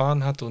Sound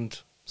gefahren hat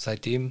und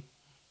seitdem,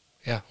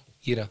 ja,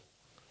 jeder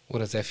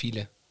oder sehr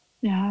viele,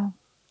 Ja,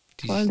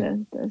 die voll, sich,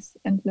 der ist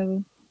Endlevel,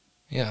 auf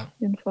ja,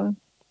 jeden Fall.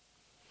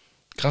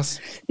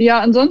 krass. Ja,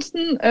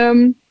 ansonsten,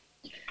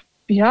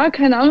 ja,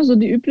 keine Ahnung, so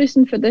die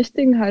üblichen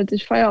Verdächtigen halt.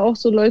 Ich feiere auch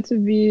so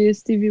Leute wie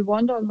Stevie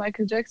Wonder und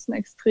Michael Jackson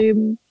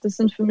extrem. Das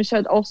sind für mich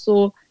halt auch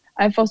so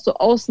einfach so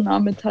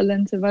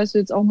Ausnahmetalente, weißt du,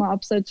 jetzt auch mal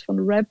abseits von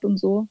Rap und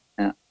so.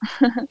 Ja.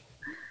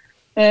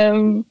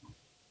 Ähm,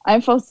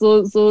 einfach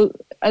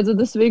also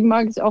deswegen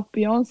mag ich auch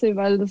Beyoncé,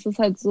 weil das ist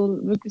halt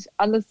so wirklich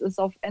alles ist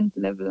auf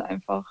Endlevel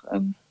einfach.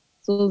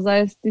 So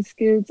sei es die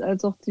Skills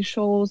als auch die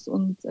Shows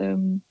und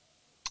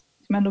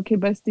ich meine, okay,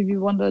 bei Stevie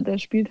Wonder, der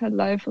spielt halt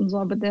live und so,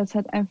 aber der ist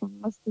halt einfach,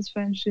 was ist das für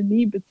ein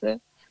Genie, bitte,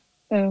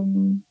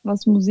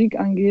 was Musik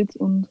angeht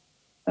und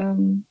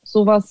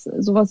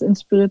sowas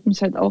inspiriert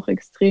mich halt auch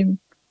extrem.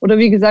 Oder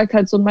wie gesagt,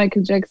 halt so ein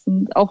Michael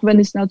Jackson, auch wenn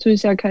ich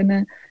natürlich ja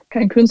kein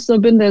Künstler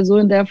bin, der so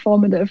in der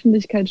Form in der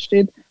Öffentlichkeit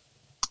steht,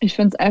 ich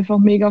finde es einfach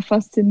mega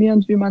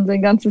faszinierend, wie man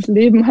sein ganzes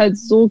Leben halt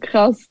so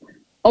krass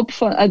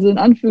opfern, also in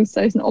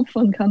Anführungszeichen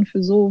opfern kann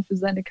für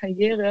seine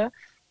Karriere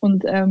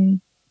und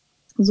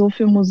so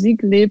für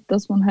Musik lebt,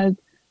 dass man halt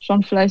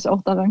schon vielleicht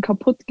auch daran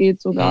kaputt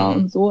geht sogar Mhm.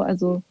 und so.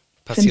 Also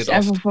finde Passiert ich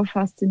einfach oft. voll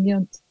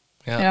faszinierend.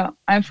 Ja, Ja,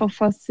 einfach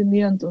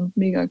faszinierend und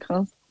mega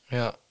krass.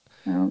 ja.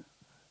 Ja,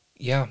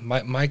 Ja,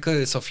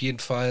 Michael ist auf jeden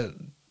Fall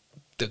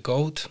the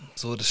GOAT.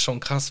 So, das ist schon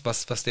krass,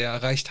 was der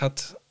erreicht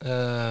hat.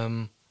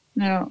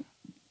 ja.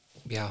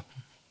 Ja,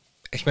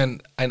 ich meine,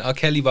 ein R.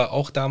 Kelly war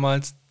auch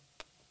damals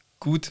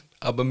gut,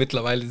 aber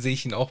mittlerweile sehe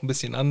ich ihn auch ein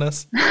bisschen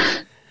anders.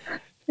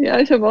 Ja,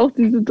 ich habe auch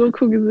diese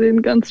Doku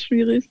gesehen, ganz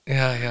schwierig.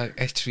 Ja, ja,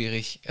 echt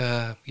schwierig.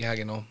 Ja,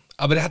 genau.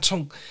 Aber der hat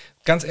schon,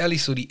 ganz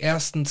ehrlich, so die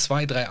ersten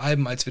zwei, drei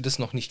Alben, als wir das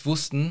noch nicht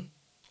wussten,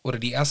 oder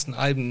die ersten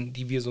Alben,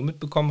 die wir so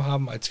mitbekommen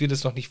haben, als wir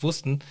das noch nicht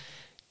wussten,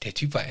 der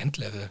Typ war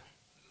Endlevel.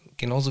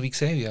 Genauso wie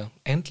Xavier.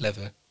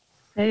 Endlevel.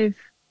 Safe,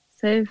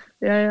 safe.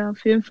 Ja, ja,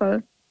 auf jeden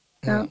Fall.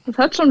 Ja, Ja, es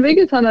hat schon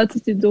wehgetan, als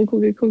ich die Doku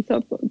geguckt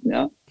habe.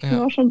 Ja,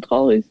 ja, war schon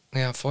traurig.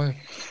 ja, voll.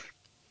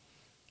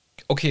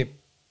 Okay,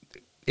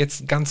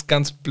 jetzt ganz,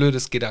 ganz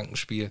blödes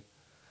Gedankenspiel.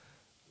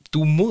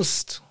 Du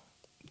musst,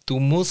 du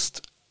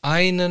musst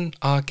einen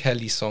R.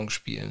 Kelly-Song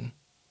spielen.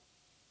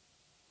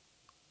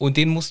 Und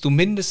den musst du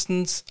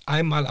mindestens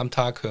einmal am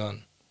Tag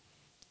hören.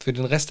 Für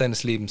den Rest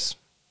deines Lebens.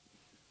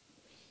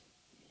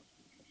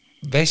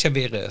 Welcher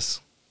wäre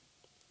es?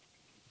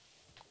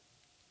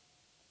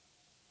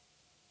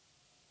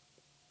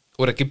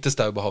 Oder gibt es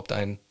da überhaupt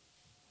einen?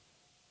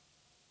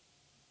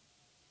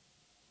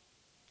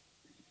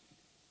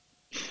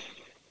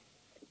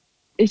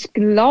 Ich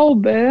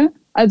glaube,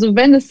 also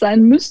wenn es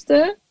sein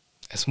müsste,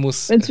 Es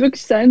muss, wenn es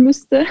wirklich sein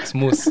müsste, es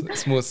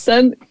muss.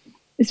 dann,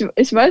 ich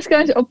weiß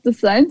gar nicht, ob das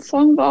sein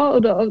Song war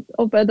oder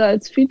ob er da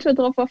als Feature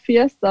drauf war,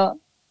 Fiesta.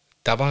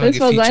 Da war er Das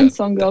war sein gefeatured.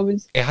 Song, glaube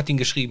ich. Er hat ihn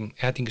geschrieben,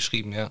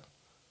 ja.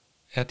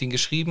 Er hat ihn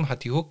geschrieben,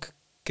 hat die Hook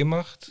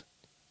gemacht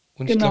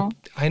und ich Genau. glaube,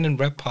 einen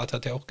Rap-Part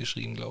hat er auch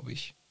geschrieben, glaube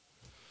ich.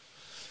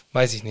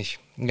 Weiß ich nicht.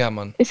 Ja,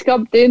 Mann. Ich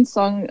glaube, den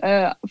Song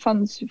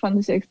fand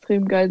ich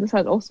extrem geil. Das ist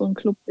halt auch so ein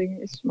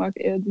Club-Ding. Ich mag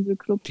eher diese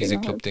Club-Dinger. Diese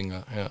halt.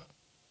 Club-Dinger, ja.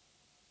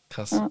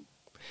 Krass. Ja.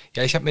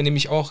 Ja, ich habe mir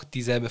nämlich auch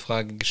dieselbe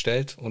Frage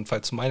gestellt und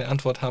falls du meine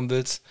Antwort haben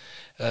willst,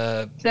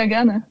 Sehr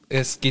gerne.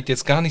 es geht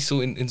jetzt gar nicht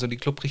so in so die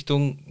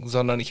Club-Richtung,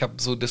 sondern ich habe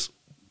so das,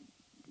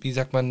 wie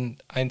sagt man,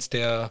 eins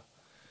der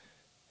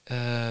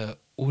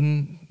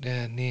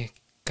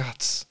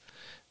Guts.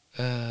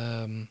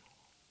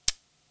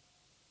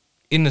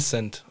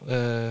 Innocent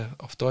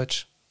auf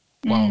Deutsch.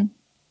 Wow.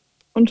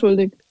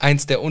 Unschuldig.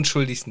 Eins der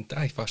unschuldigsten,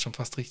 ich war schon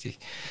fast richtig.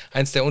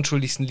 Eins der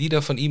unschuldigsten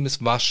Lieder von ihm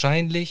ist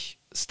wahrscheinlich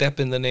Step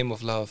in the Name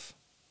of Love.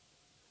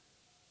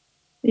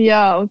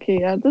 Ja,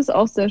 okay, ja, das ist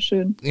auch sehr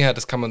schön. Ja,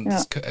 das kann man, Ja.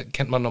 das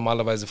kennt man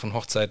normalerweise von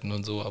Hochzeiten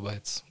und so, aber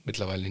jetzt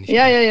mittlerweile nicht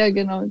Ja, mehr. ja,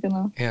 genau.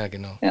 Ja,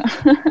 genau. Ja.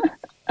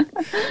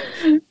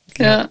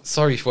 Ja, Ja.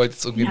 sorry, ich wollte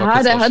jetzt irgendwie mal Ja,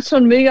 kurz der hat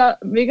schon mega,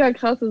 mega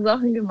krasse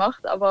Sachen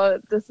gemacht, aber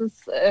das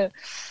ist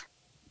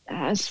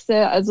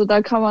sehr, also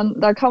da kann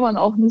man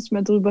auch nicht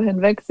mehr drüber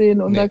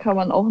hinwegsehen und Nee. da kann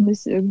man auch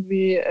nicht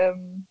irgendwie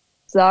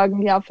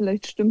sagen, ja,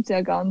 vielleicht stimmt's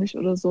ja gar nicht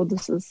oder so.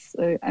 Das ist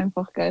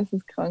einfach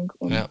geisteskrank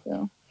und Ja.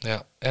 ja.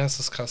 Ja, es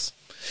ist krass.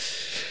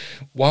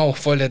 Wow,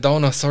 voll der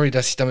Downer. Sorry,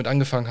 dass ich damit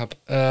angefangen habe.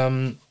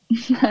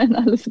 Nein,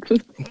 alles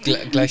gut.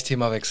 Gleich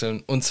Thema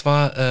wechseln. Und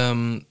zwar,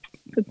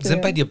 Bitte, sind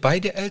ja. bei dir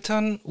beide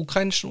Eltern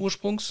ukrainischen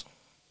Ursprungs?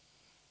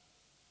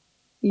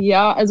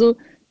 Ja, also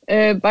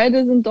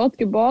beide sind dort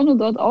geboren und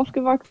dort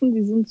aufgewachsen.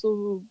 Die sind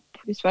so,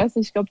 ich weiß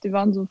nicht, ich glaube, die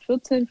waren so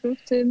 14,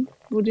 15,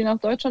 wo die nach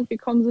Deutschland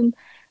gekommen sind.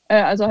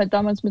 Also halt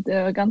damals mit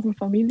der ganzen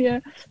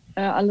Familie.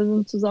 Alle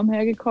sind zusammen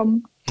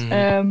hergekommen.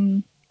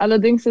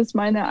 Allerdings ist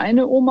meine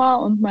eine Oma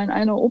und mein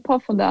einer Opa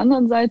von der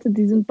anderen Seite,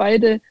 die sind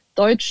beide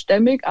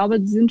deutschstämmig, aber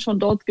die sind schon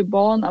dort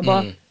geboren.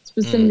 Aber es ist ein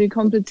bisschen die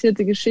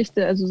komplizierte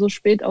Geschichte, also so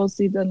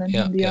Spätaussiedler nennen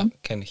Ja, die ja,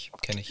 kenne ich.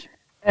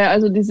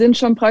 Also die sind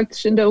schon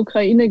praktisch in der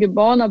Ukraine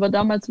geboren, aber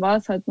damals war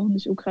es halt noch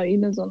nicht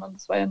Ukraine, sondern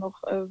es war ja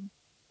noch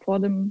vor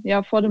dem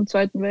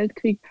Zweiten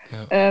Weltkrieg.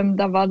 Ja.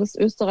 Da war das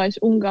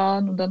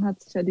Österreich-Ungarn und dann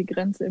hat sich ja die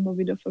Grenze immer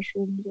wieder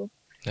verschoben. So.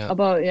 Ja.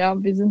 Aber ja,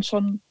 wir sind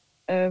schon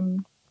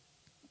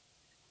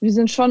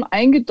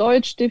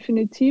eingedeutscht,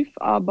 definitiv,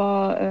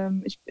 aber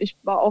ich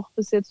war auch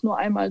bis jetzt nur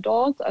einmal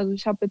dort. Also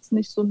ich habe jetzt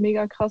nicht so einen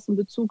mega krassen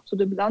Bezug zu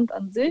dem Land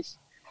an sich.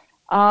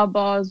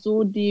 Aber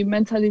so die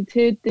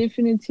Mentalität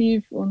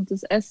definitiv und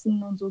das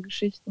Essen und so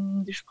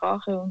Geschichten, die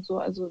Sprache und so,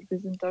 also wir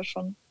sind da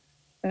schon,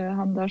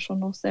 haben da schon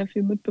noch sehr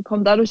viel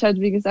mitbekommen. Dadurch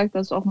halt, wie gesagt,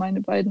 dass auch meine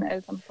beiden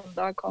Eltern von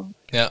da kommen,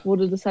 Ja.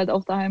 wurde das halt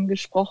auch daheim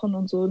gesprochen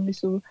und so. Nicht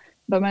so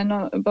bei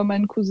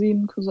meinen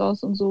Cousinen,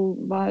 Cousins und so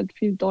war halt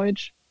viel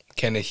Deutsch.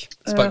 Kenne ich.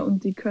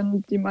 Und die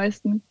können die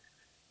meisten,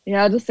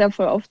 ja, das ist ja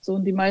voll oft so,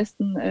 und die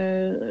meisten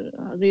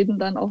reden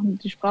dann auch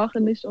die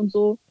Sprache nicht und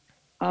so.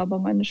 Aber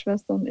meine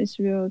Schwester und ich,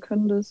 wir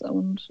können das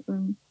und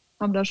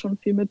haben da schon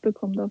viel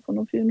mitbekommen davon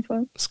auf jeden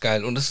Fall. Ist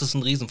geil. Und das ist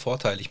ein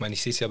Riesenvorteil. Ich meine,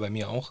 ich sehe es ja bei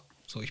mir auch.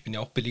 So, ich bin ja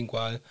auch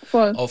bilingual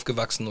Voll.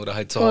 aufgewachsen oder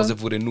halt zu Voll. Hause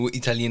wurde nur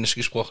Italienisch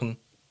gesprochen.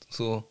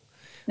 So,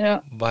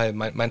 Ja, weil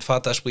mein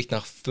Vater spricht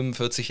nach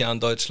 45 Jahren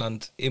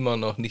Deutschland immer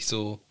noch nicht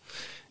so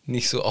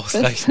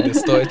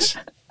ausreichendes Deutsch.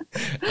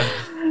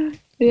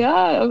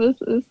 ja, aber es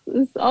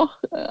ist auch,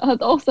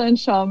 hat auch seinen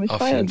Charme. Ich Auf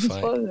feiere jeden das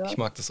Fall. voll, ja. Ich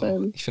mag das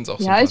auch. Ich finde es auch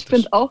Ja, sympathisch.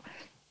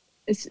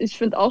 ich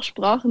finde auch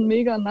Sprachen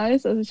mega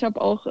nice. Also ich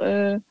habe auch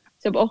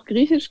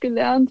Griechisch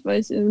gelernt, weil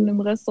ich in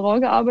einem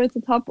Restaurant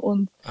gearbeitet habe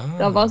und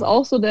da war es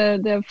auch so,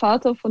 der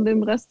Vater von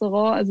dem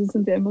Restaurant, also es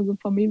sind ja immer so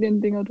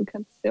Familiendinger, du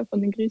kennst es ja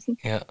von den Griechen.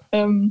 Ja.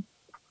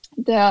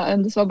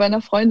 Das war bei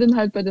einer Freundin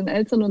halt bei den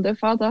Eltern und der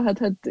Vater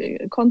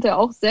konnte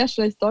auch sehr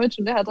schlecht Deutsch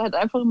und der hat halt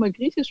einfach immer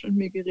Griechisch mit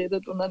mir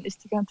geredet und dann ich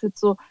die ganze Zeit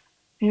so,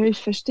 hey, ich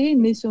verstehe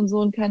ihn nicht und so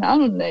und keine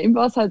Ahnung. Und ihm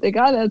war es halt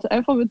egal, er hat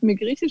einfach mit mir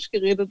Griechisch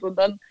geredet und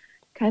dann,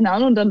 keine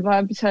Ahnung, dann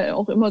habe ich halt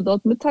auch immer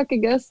dort Mittag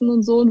gegessen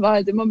und so und war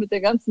halt immer mit der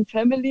ganzen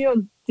Family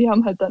und die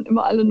haben halt dann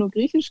immer alle nur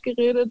Griechisch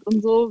geredet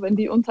und so, wenn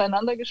die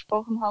untereinander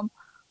gesprochen haben.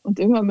 Und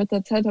irgendwann mit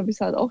der Zeit habe ich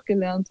es halt auch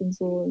gelernt und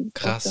so.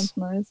 Das Krass. ist ganz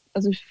nice.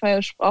 Also ich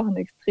feiere Sprachen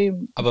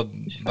extrem. Aber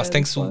Ich was feiere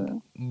denkst das voll, du,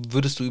 ja.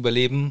 würdest du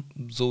überleben,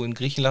 so in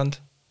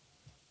Griechenland?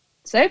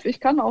 Safe,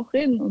 ich kann auch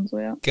reden und so,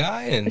 ja.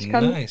 Geil, Ich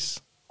kann-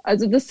 nice.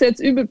 Also das ist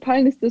jetzt übel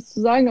peinlich, das zu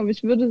sagen, aber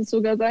ich würde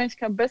sogar sagen, ich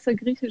kann besser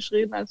Griechisch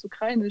reden als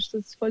Ukrainisch.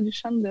 Das ist voll die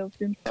Schande auf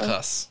jeden Fall.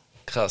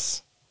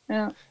 Krass.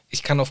 Ja.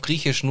 Ich kann auf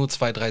Griechisch nur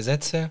 2, 3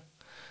 Sätze.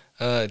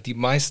 Die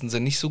meisten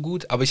sind nicht so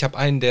gut, aber ich habe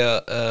einen,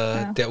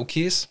 der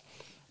okay ist.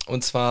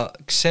 Und zwar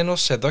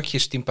Xenos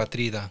Sedokis στην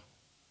Πατρίδα.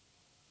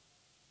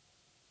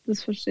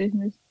 Das verstehe ich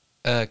nicht.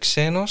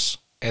 Xenos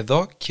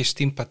Εδώ και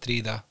στην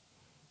πατρίδα.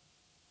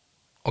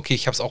 Okay,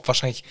 ich habe es auch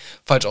wahrscheinlich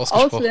falsch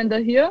ausgesprochen.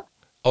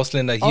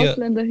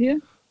 Ausländer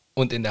hier.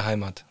 Und in der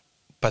Heimat.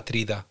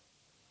 Patria.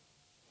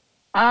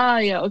 Ah,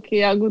 ja, okay,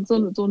 ja gut, so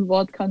ein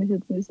Wort kann ich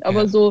jetzt nicht.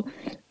 Aber so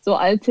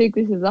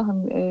alltägliche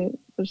Sachen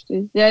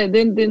verstehe ich. Ja,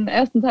 den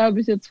ersten Teil habe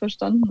ich jetzt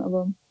verstanden,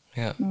 aber...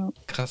 Ja,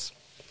 krass.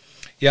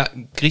 Ja,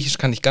 Griechisch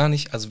kann ich gar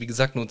nicht. Also wie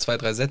gesagt, nur 2,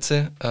 3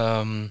 Sätze.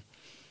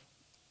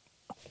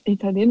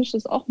 Italienisch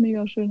ist auch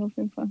mega schön auf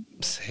jeden Fall.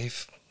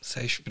 Safe.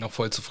 Ich bin auch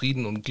voll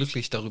zufrieden und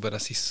glücklich darüber,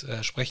 dass ich es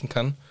sprechen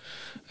kann.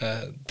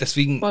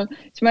 Deswegen...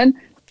 Ich meine,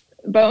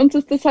 bei uns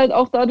ist das halt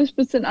auch dadurch ein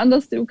bisschen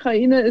anders. Die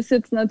Ukraine ist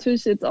jetzt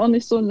natürlich jetzt auch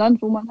nicht so ein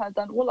Land, wo man halt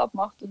dann Urlaub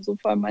macht. Und so,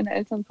 vor allem meine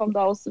Eltern kommen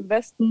da aus dem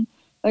Westen.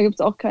 Da gibt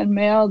es auch kein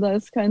Meer, da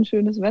ist kein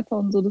schönes Wetter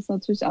und so. Das ist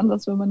natürlich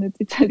anders, wenn man jetzt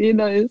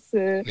Italiener ist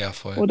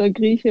oder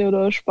Grieche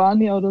oder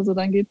Spanier oder so.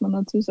 Dann geht man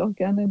natürlich auch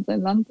gerne in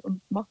sein Land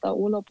und macht da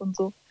Urlaub und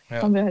so. Ja.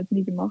 Das haben wir halt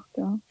nie gemacht,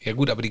 ja. Ja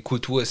gut, aber die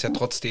Kultur ist ja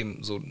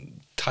trotzdem so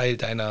ein Teil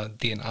deiner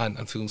DNA, in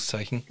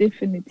Anführungszeichen.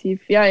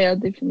 Definitiv, ja,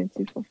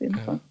 definitiv auf jeden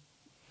Fall.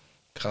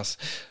 Krass.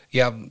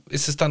 Ja,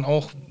 ist es dann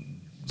auch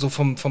so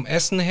vom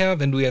Essen her,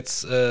 wenn du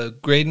jetzt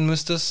graden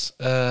müsstest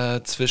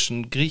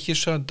zwischen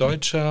griechischer,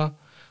 deutscher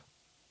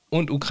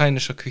und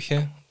ukrainischer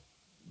Küche,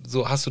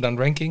 so hast du dann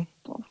Ranking?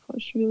 Boah, voll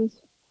schwierig.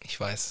 Ich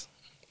weiß.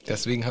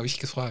 Deswegen habe ich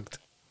gefragt.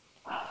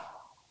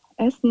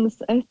 Essen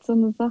ist echt so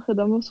eine Sache,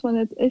 da muss man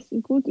jetzt echt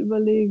gut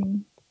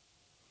überlegen.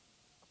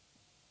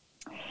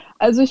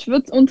 Also ich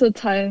würde es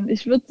unterteilen.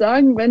 Ich würde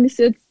sagen, wenn ich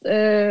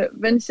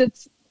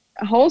jetzt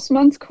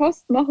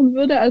Hausmannskost machen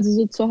würde, also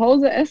so zu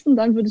Hause essen,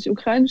 dann würde ich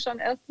ukrainisch an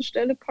erste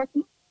Stelle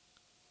packen.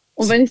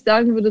 Und wenn ich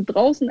sagen würde,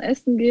 draußen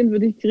essen gehen,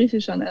 würde ich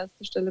griechisch an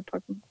erste Stelle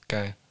packen.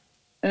 Geil.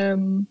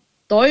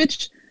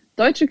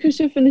 Deutsche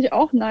Küche finde ich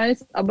auch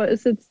nice, aber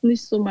ist jetzt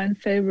nicht so mein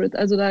Favorite.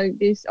 Also da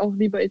gehe ich auch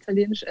lieber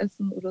italienisch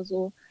essen oder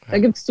so. Da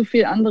gibt es zu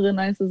viel andere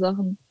nice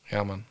Sachen.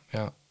 Ja, Mann,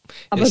 ja.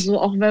 Aber so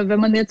auch, wenn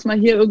man jetzt mal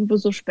hier irgendwo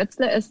so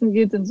Spätzle essen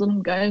geht, in so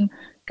einem geilen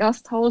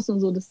Gasthaus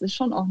und so, das ist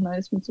schon auch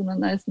nice, mit so einer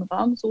nicen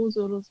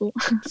Rahmsoße oder so.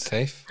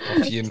 Safe,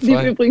 auf jeden Ich liebe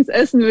Fall. übrigens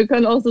Essen, wir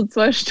können auch so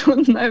 2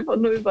 Stunden einfach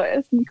nur über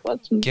Essen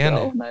quatschen. Gerne,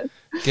 auch nice.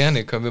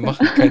 Gerne, können wir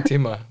machen, kein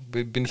Thema.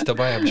 Bin ich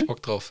dabei, habe ich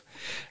Bock drauf.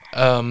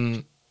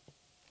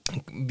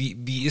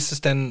 Wie ist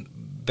es denn,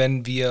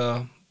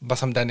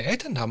 was haben deine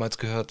Eltern damals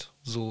gehört?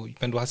 So, ich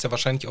meine, du hast ja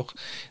wahrscheinlich auch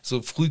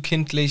so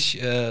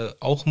frühkindlich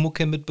auch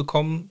Mucke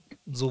mitbekommen,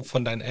 so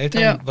von deinen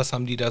Eltern. Ja. Was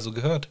haben die da so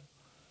gehört?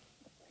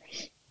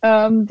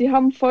 Die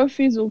haben voll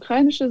viel so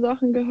ukrainische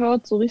Sachen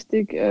gehört, so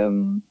richtig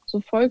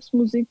so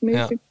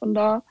Volksmusikmäßig von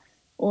da.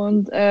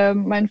 Und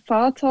mein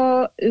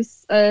Vater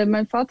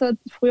hat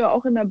früher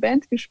auch in der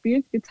Band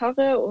gespielt,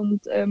 Gitarre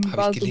und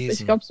war so,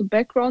 ich glaube, so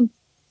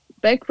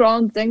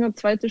Background-Sänger,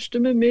 zweite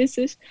Stimme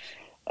mäßig.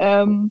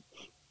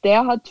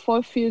 Der hat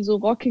voll viel so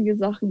rockige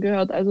Sachen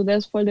gehört. Also der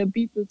ist voll der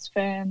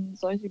Beatles-Fan,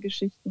 solche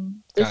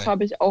Geschichten. Das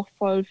habe ich auch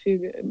voll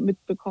viel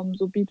mitbekommen.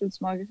 So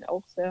Beatles mag ich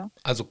auch sehr.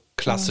 Also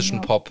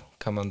klassischen Pop,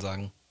 kann man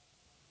sagen.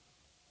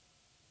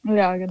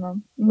 Ja, genau.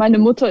 Meine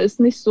Mutter ist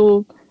nicht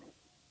so,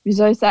 wie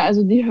soll ich sagen,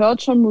 also die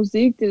hört schon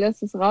Musik, die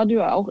lässt das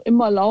Radio auch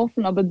immer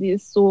laufen, aber die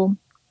ist so,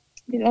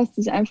 die lässt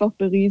sich einfach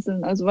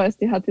berieseln. Also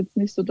die hat jetzt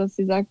nicht so, dass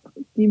sie sagt,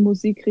 die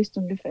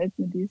Musikrichtung gefällt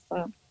mir, die ist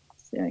da.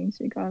 Ist ja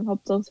eigentlich egal.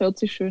 Hauptsache es hört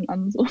sich schön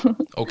an. So.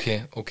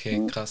 Okay,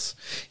 ja. Krass.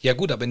 Ja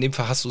gut, aber in dem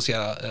Fall hast du es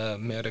ja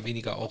mehr oder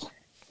weniger auch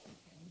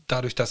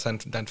dadurch, dass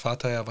dein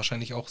Vater ja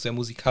wahrscheinlich auch sehr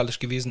musikalisch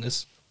gewesen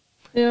ist,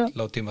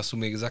 laut dem, was du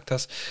mir gesagt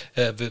hast,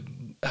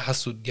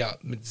 hast du ja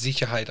mit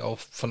Sicherheit auch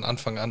von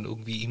Anfang an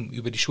irgendwie ihm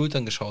über die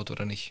Schultern geschaut,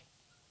 oder nicht?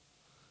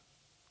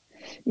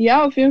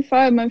 Ja, auf jeden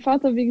Fall. Mein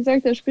Vater, wie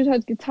gesagt, der spielt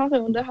halt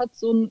Gitarre und er hat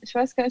so ein, ich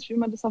weiß gar nicht, wie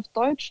man das auf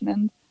Deutsch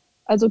nennt,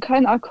 also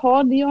kein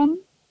Akkordeon,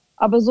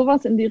 aber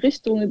sowas in die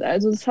Richtung.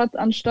 Also es hat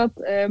anstatt,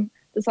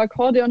 das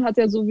Akkordeon hat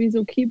ja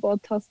sowieso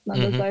Keyboard-Tasten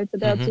an der Seite.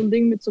 Der hat so ein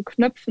Ding mit so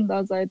Knöpfen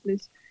da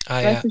seitlich. Ich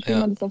weiß nicht, wie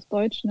man das auf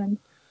Deutsch nennt.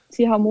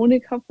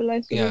 Ziehharmonika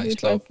vielleicht? Ja, oder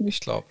so, ich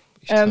glaube.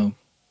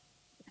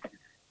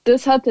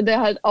 Das hatte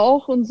der halt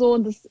auch und so.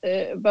 Und das,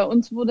 bei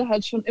uns wurde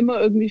halt schon immer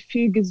irgendwie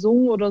viel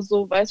gesungen oder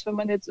so. Wenn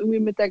man jetzt irgendwie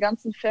mit der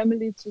ganzen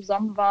Family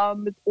zusammen war,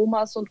 mit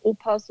Omas und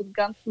Opas und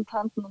ganzen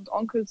Tanten und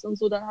Onkels und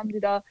so, dann haben die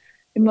da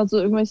immer so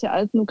irgendwelche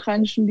alten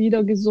ukrainischen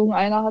Lieder gesungen.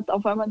 Einer hat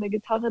auf einmal eine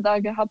Gitarre da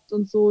gehabt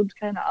und so, und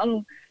keine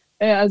Ahnung.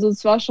 Also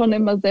es war schon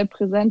immer sehr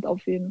präsent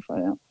auf jeden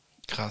Fall, ja.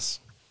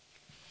 Krass.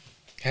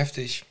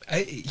 Heftig.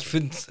 Ich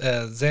finde es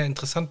sehr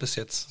interessant bis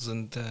jetzt.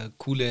 Sind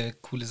coole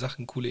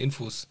Sachen, coole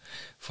Infos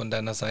von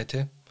deiner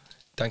Seite.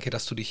 Danke,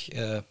 dass du dich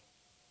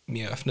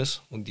mir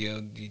öffnest und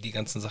dir die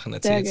ganzen Sachen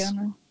erzählst. Sehr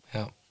gerne.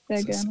 Ja,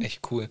 das ist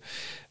echt cool.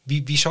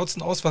 Wie schaut's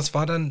denn aus? Was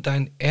war dann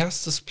dein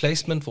erstes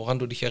Placement, woran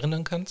du dich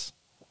erinnern kannst?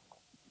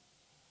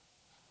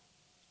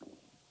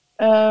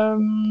 Oder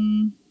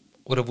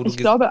wo du ich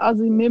glaube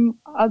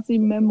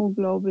Asimemo,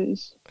 glaube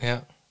ich.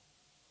 Ja.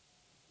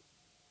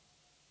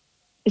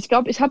 Ich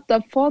glaube, ich habe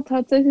davor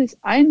tatsächlich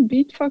ein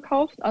Beat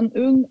verkauft an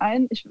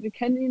irgendeinen, wir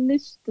kennen ihn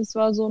nicht, das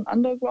war so ein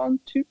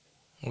Underground-Typ.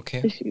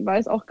 Okay. Ich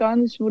weiß auch gar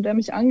nicht, wo der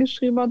mich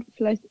angeschrieben hat.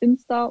 Vielleicht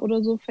Insta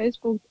oder so,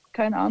 Facebook,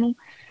 keine Ahnung.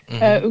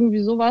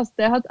 Irgendwie sowas.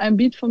 Der hat ein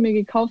Beat von mir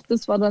gekauft.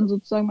 Das war dann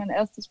sozusagen mein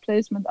erstes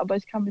Placement, aber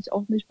ich kann mich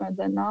auch nicht mehr an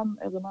seinen Namen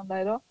erinnern,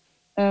 leider.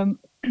 Ähm,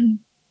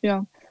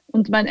 ja.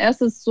 Und mein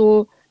erstes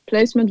so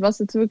Placement, was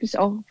jetzt wirklich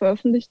auch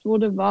veröffentlicht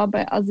wurde, war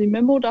bei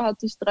Asimemo. Da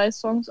hatte ich 3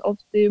 Songs auf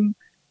dem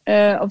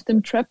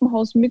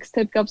Treppenhaus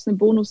Mixtape gab es eine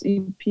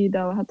Bonus-EP,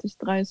 da hatte ich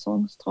 3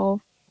 Songs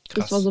drauf.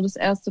 Das war Krass. so das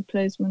erste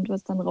Placement,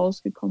 was dann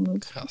rausgekommen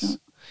ist. Krass.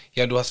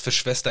 Ja, du hast für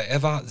Schwester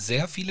Eva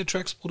sehr viele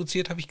Tracks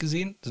produziert, habe ich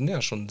gesehen. Das sind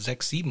ja schon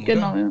 6, 7,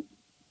 Genau, oder? ja.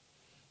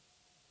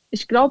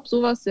 Ich glaube,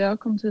 sowas, ja,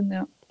 kommt hin,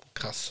 ja.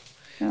 Krass.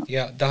 Ja,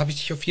 Ja, da habe ich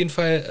dich auf jeden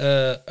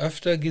Fall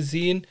öfter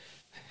gesehen.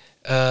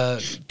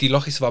 Die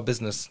Lochis war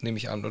Business, nehme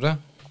ich an, oder?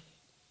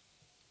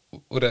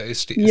 Oder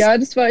ja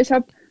das war, ich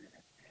hab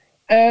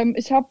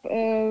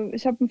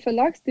einen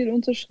Verlagsdeal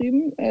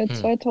unterschrieben,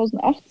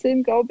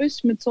 2018, glaube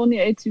ich, mit Sony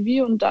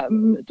ATV und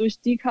durch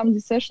die kamen die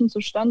Sessions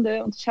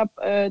zustande und ich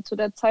habe zu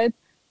der Zeit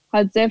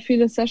halt sehr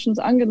viele Sessions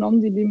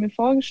angenommen, die mir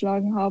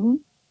vorgeschlagen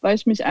haben, weil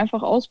ich mich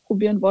einfach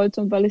ausprobieren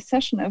wollte und weil ich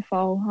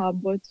Session-Erfahrung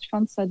haben wollte. Ich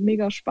fand es halt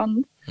mega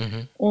spannend.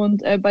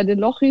 Und bei den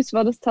Lochis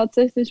war das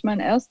tatsächlich mein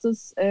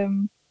erstes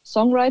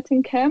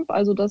Songwriting-Camp,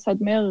 also dass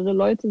halt mehrere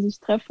Leute sich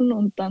treffen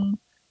und dann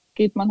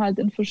geht man halt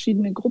in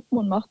verschiedene Gruppen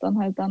und macht dann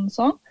halt dann einen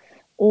Song.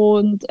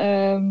 Und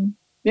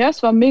ja,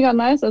 es war mega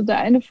nice. Also der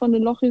eine von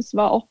den Lochis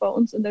war auch bei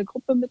uns in der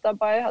Gruppe mit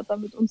dabei, hat da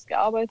mit uns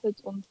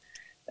gearbeitet und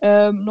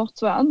noch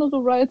 2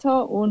 andere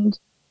Writer.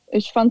 Und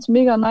ich fand es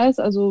mega nice.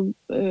 Also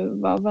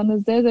war eine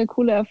sehr, sehr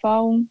coole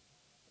Erfahrung.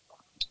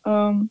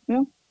 Ja,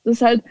 das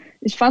ist halt,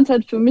 ich fand es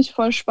halt für mich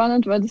voll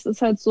spannend, weil das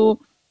ist halt so,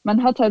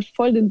 man hat halt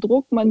voll den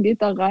Druck, man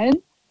geht da rein,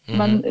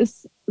 man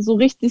ist so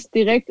richtig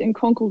direkt in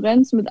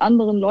Konkurrenz mit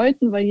anderen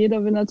Leuten, weil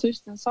jeder will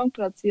natürlich den Song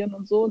platzieren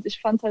und so. Und ich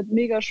fand es halt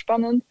mega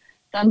spannend,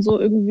 dann so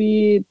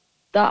irgendwie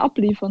da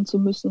abliefern zu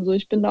müssen. So,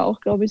 ich bin da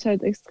auch, glaube ich,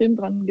 halt extrem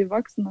dran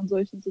gewachsen an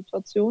solchen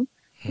Situationen.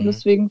 Und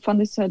deswegen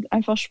fand ich es halt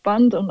einfach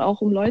spannend und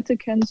auch um Leute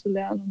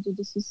kennenzulernen und so.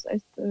 Das ist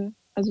echt,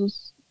 also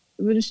das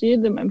würde ich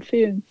jedem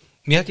empfehlen,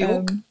 Mir hat die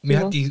Hook,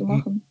 sowas zu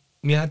machen.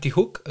 mir hat die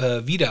Hook,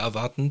 wieder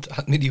erwartend,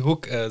 hat mir die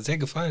Hook sehr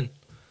gefallen.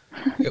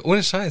 Ja,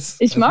 ohne Scheiß.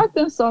 Ich Also, mag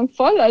den Song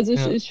voll. Also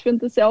ja. ich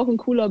finde das ja auch ein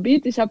cooler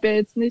Beat. Ich habe ja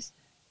jetzt nicht,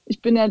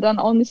 ich bin ja dann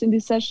auch nicht in die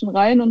Session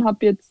rein und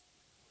habe jetzt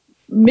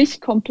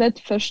mich komplett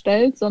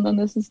verstellt, sondern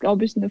es ist,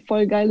 glaube ich, eine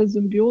voll geile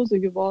Symbiose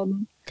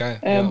geworden.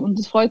 Geil, ja. Und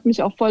es freut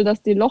mich auch voll,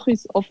 dass die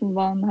Lochis offen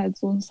waren, halt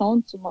so einen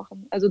Sound zu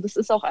machen. Also das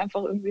ist auch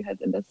einfach irgendwie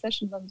halt in der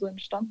Session dann so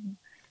entstanden.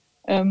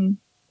 Ähm,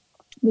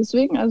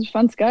 Deswegen, also ich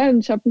fand's geil und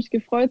ich habe mich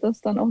gefreut,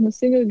 dass dann auch eine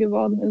Single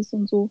geworden ist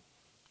und so.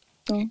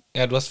 Ja,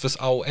 Ja, du hast fürs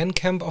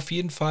AON-Camp auf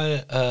jeden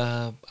Fall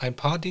ein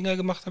paar Dinger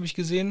gemacht, habe ich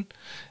gesehen.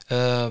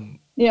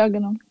 ja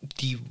genau.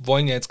 Die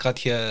wollen ja jetzt gerade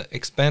hier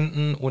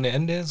expanden ohne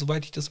Ende,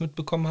 soweit ich das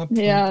mitbekommen habe.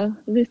 Ja,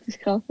 richtig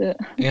krass, ja.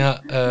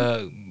 Ja,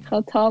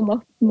 Katar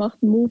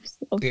macht Moves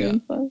auf ja,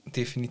 jeden Fall.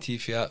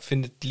 definitiv, ja.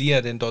 Findet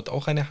LIA denn dort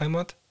auch eine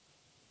Heimat?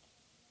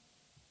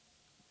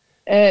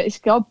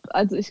 Ich glaube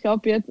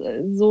jetzt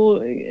so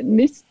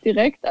nicht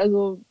direkt,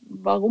 also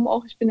warum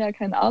auch, ich bin ja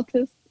kein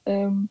Artist.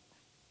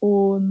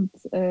 Und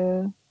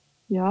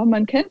ja,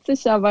 man kennt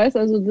sich ja, weiß,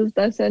 also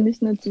da ist ja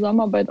nicht eine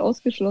Zusammenarbeit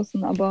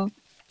ausgeschlossen, aber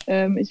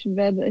ich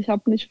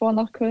habe nicht vor,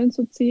 nach Köln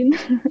zu ziehen.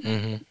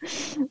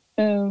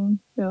 Mhm.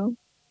 Ja.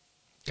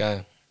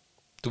 Geil.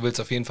 Du willst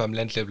auf jeden Fall im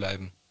Ländle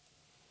bleiben.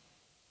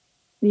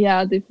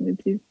 Ja,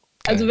 definitiv.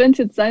 Also Geil. wenn es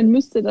jetzt sein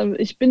müsste, dann,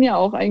 ich bin ja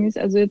auch eigentlich,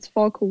 also jetzt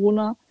vor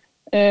Corona,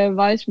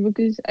 war ich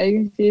wirklich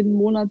eigentlich jeden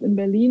Monat in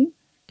Berlin.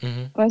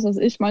 Mhm. Weiß was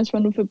ich,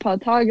 manchmal nur für ein paar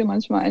Tage,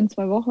 manchmal 1,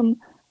 2 Wochen.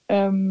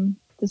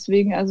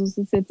 Deswegen, also es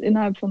ist jetzt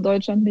innerhalb von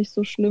Deutschland nicht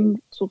so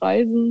schlimm zu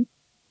reisen.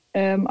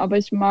 Aber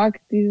ich mag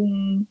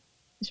den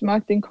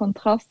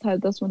Kontrast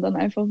halt, dass man dann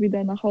einfach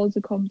wieder nach Hause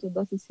kommt und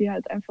dass es hier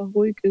halt einfach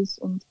ruhig ist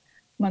und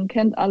man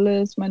kennt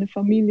alles, meine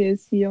Familie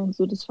ist hier und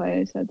so, das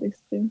feiere ich halt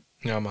extrem.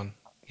 Ja, Mann.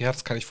 Ja,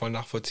 das kann ich voll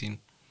nachvollziehen.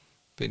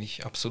 Bin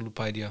ich absolut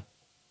bei dir.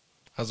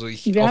 Also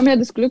ich Wir auf. haben ja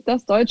das Glück,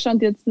 dass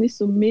Deutschland jetzt nicht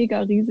so mega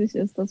riesig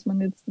ist, dass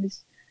man jetzt,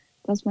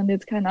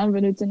 keine Ahnung,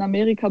 wenn du jetzt in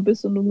Amerika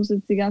bist und du musst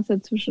jetzt die ganze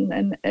Zeit zwischen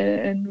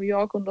New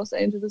York und Los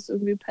Angeles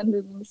irgendwie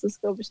pendeln, dann ist das,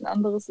 glaube ich, ein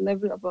anderes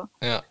Level, aber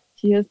Ja,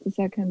 hier ist das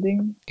ja kein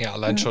Ding. ja, Ja,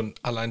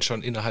 allein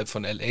schon innerhalb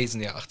von LA sind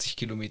ja 80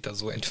 Kilometer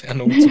so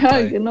Entfernung zum ja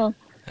Teil. genau,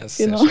 Das ist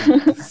ja genau.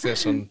 schon, das ist ja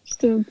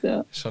Stimmt,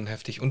 ja. schon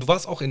heftig. Und du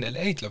warst auch in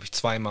LA, glaube ich,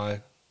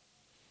 zweimal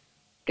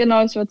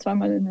Genau, ich war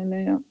 2-mal in LA,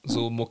 ja. Ja.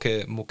 so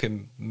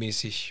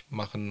Mucke-mäßig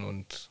machen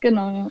und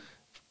Genau, ja.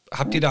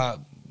 habt ihr Ja.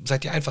 da,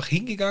 seid ihr einfach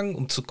hingegangen,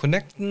 um zu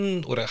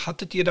connecten oder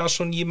hattet ihr da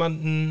schon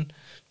jemanden?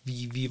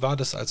 Wie war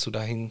das, als du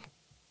dahin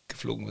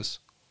geflogen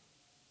bist?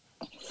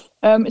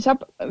 Ich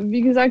habe,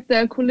 wie gesagt,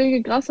 der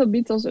Kollege Grasser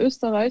Beats aus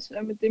Österreich,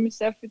 mit dem ich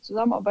sehr viel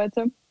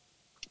zusammenarbeite,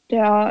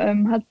 der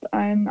hat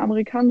einen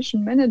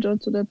amerikanischen Manager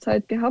zu der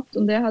Zeit gehabt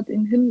und der hat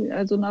ihn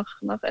also nach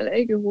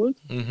LA geholt.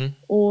 Mhm,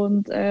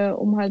 Und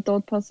um halt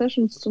dort ein paar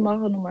Sessions zu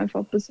machen, um einfach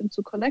ein bisschen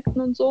zu connecten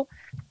und so.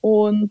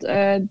 Und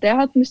der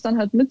hat mich dann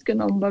halt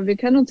mitgenommen, weil wir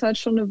kennen uns halt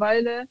schon eine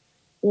Weile.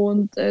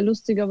 Und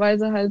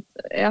lustigerweise halt,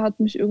 er hat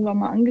mich irgendwann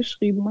mal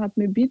angeschrieben, hat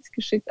mir Beats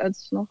geschickt,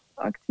 als ich noch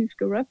aktiv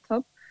gerappt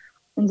habe.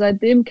 Und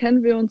seitdem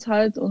kennen wir uns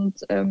halt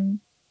und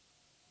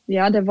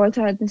ja, der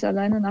wollte halt nicht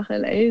alleine nach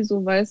LA,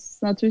 so, weil es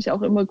ist natürlich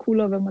auch immer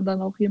cooler, wenn man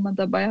dann auch jemand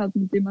dabei hat,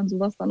 mit dem man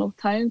sowas dann auch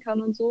teilen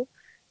kann und so.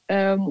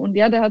 Und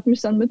ja, der hat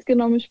mich dann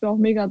mitgenommen. Ich bin auch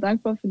mega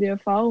dankbar für die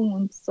Erfahrung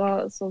und es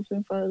war auf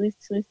jeden Fall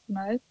richtig, richtig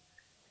nice.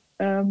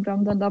 Wir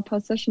haben dann da ein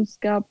paar Sessions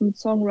gehabt mit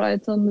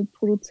Songwritern, mit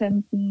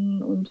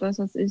Produzenten und was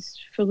weiß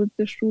ich,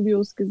 verrückte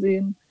Studios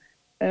gesehen.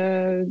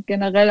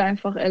 Generell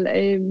einfach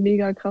LA,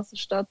 mega krasse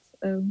Stadt.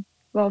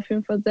 War auf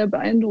jeden Fall sehr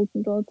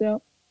beeindruckend dort,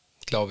 ja.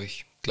 Glaube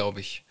ich, glaube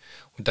ich.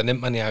 Und da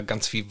nimmt man ja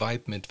ganz viel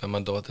Vibe mit, wenn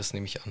man dort ist,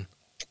 nehme ich an.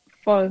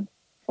 Voll,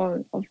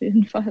 voll, auf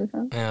jeden Fall.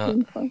 Ja, auf Ja,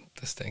 jeden Fall.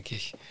 das denke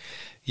ich.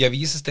 Ja,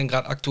 wie ist es denn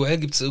gerade aktuell?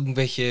 Gibt es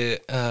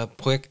irgendwelche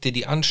Projekte,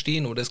 die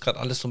anstehen oder ist gerade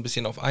alles so ein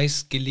bisschen auf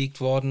Eis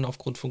gelegt worden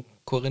aufgrund von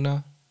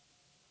Corinna?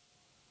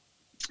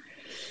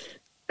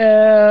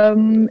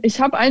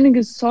 Ich habe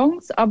einige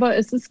Songs, aber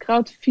es ist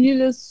gerade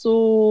vieles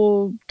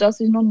so, dass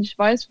ich noch nicht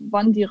weiß,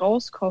 wann die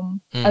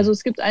rauskommen. Also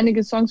es gibt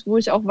einige Songs, wo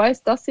ich auch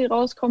weiß, dass sie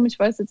rauskommen. Ich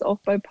weiß jetzt auch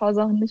bei ein paar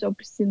Sachen nicht, ob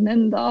ich sie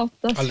nennen darf,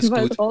 dass sie Alles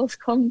bald gut.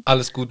 rauskommen.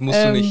 Alles gut,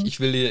 musst du nicht. Ähm, Ich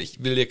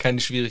will dir keine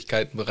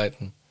Schwierigkeiten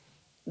bereiten.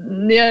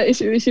 Ja,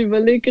 ich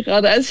überlege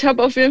gerade. Also ich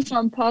habe auf jeden Fall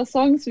ein paar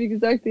Songs, wie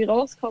gesagt, die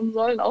rauskommen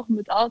sollen, auch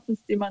mit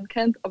Artists, die man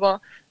kennt,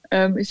 aber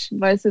ich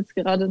weiß jetzt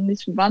gerade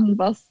nicht, wann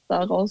was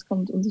da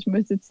rauskommt und ich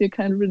möchte jetzt hier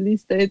kein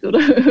Release-Date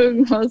oder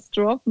irgendwas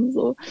droppen,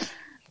 so.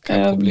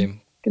 Kein Problem.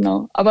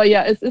 Genau. Aber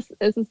ja, es ist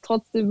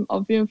trotzdem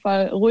auf jeden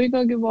Fall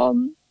ruhiger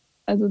geworden.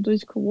 Also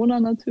durch Corona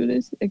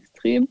natürlich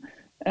extrem.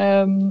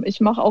 Ich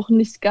mache auch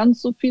nicht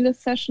ganz so viele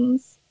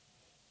Sessions.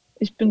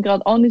 Ich bin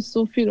gerade auch nicht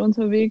so viel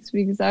unterwegs.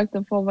 Wie gesagt,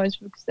 davor war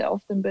ich wirklich sehr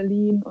oft in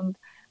Berlin und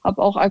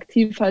habe auch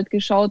aktiv halt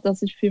geschaut,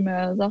 dass ich viel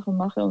mehr Sachen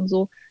mache und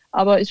so.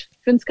 Aber ich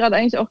finde es gerade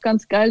eigentlich auch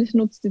ganz geil. Ich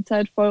nutze die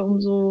Zeit voll,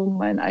 um so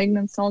meinen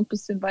eigenen Sound ein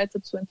bisschen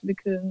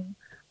weiterzuentwickeln,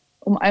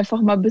 um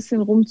einfach mal ein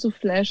bisschen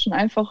rumzuflashen,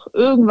 einfach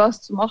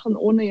irgendwas zu machen,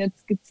 ohne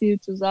jetzt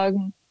gezielt zu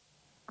sagen,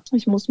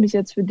 ich muss mich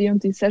jetzt für die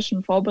und die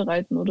Session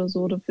vorbereiten oder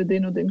so oder für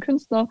den und den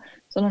Künstler,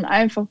 sondern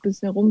einfach ein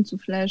bisschen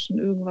rumzuflashen,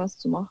 irgendwas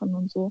zu machen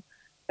und so.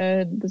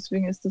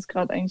 Deswegen ist das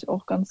gerade eigentlich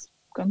auch ganz,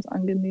 ganz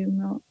angenehm,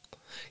 ja.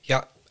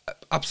 Ja,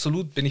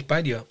 absolut bin ich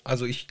bei dir.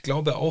 Also ich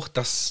glaube auch,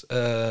 dass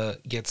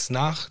jetzt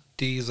nach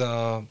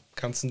dieser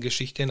ganzen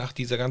Geschichte, nach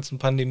dieser ganzen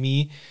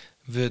Pandemie,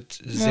 wird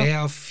Ja,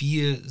 sehr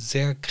viel,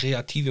 sehr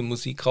kreative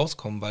Musik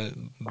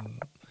rauskommen,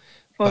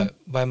 voll.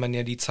 weil man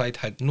ja die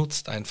Zeit halt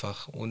nutzt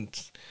einfach.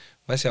 Und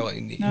weiß ja,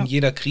 in Ja.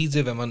 jeder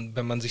Krise,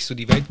 wenn man sich so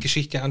die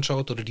Weltgeschichte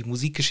anschaut oder die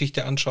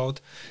Musikgeschichte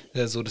anschaut,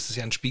 so, das ist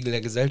ja ein Spiegel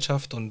der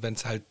Gesellschaft und wenn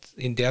es halt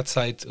in der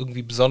Zeit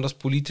irgendwie besonders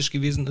politisch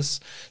gewesen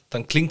ist,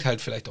 dann klingt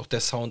halt vielleicht auch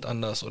der Sound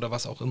anders oder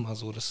was auch immer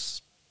so.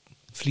 Das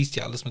fließt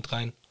ja alles mit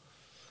rein.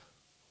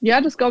 Ja,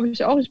 das glaube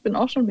ich auch. Ich bin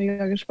auch schon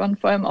mega gespannt.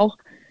 Vor allem auch,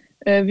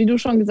 wie du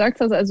schon gesagt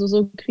hast, also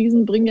so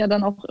Krisen bringen ja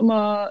dann auch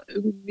immer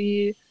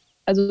irgendwie,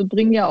 also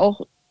bringen ja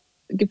auch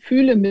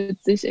Gefühle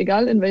mit sich,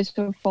 egal in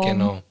welcher Form.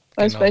 Genau,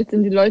 Weil genau, vielleicht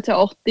sind die Leute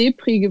auch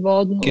Depri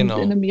geworden und in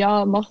genau. einem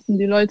Jahr machten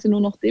die Leute nur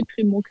noch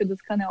Depri-Mucke.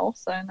 Das kann ja auch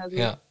sein. Also,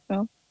 Ja,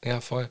 ja.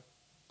 ja, voll.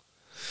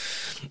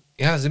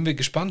 Ja, sind wir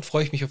gespannt,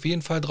 freue ich mich auf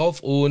jeden Fall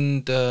drauf.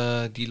 Und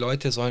die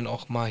Leute sollen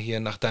auch mal hier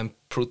nach deinem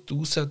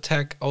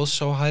Producer-Tag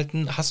Ausschau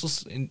halten. Hast du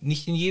es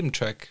nicht in jedem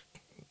Track,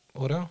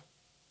 oder?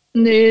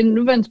 Nee,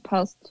 nur wenn es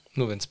passt.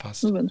 Nur wenn es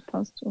passt. Nur wenn es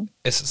passt. So.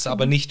 Es ist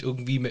aber Ja. nicht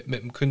irgendwie mit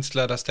dem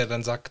Künstler, dass der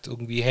dann sagt,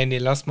 irgendwie, hey, nee,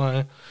 lass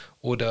mal.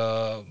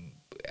 Oder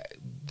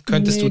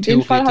könntest du Nee,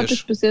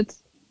 theoretisch.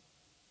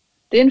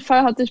 den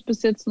Fall hatte ich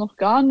bis jetzt noch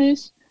gar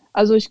nicht.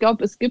 Also ich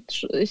glaube,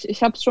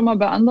 ich habe es schon mal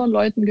bei anderen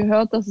Leuten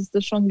gehört, dass es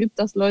das schon gibt,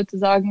 dass Leute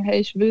sagen,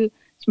 hey, ich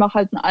mache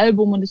halt ein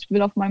Album und ich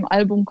will auf meinem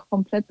Album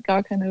komplett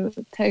gar keine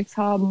Tags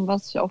haben,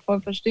 was ich auch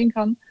voll verstehen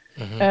kann.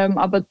 Mhm.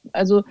 Aber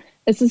also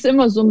es ist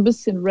immer so ein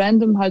bisschen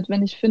random halt,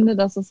 wenn ich finde,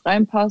 dass es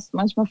reinpasst.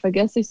 Manchmal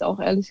vergesse ich es auch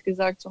ehrlich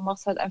gesagt, so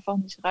mach's halt einfach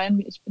nicht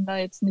rein. Ich bin da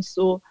jetzt nicht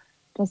so,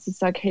 dass ich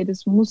sage, hey,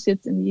 das muss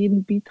jetzt in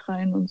jeden Beat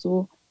rein und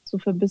so. So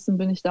verbissen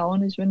bin ich da auch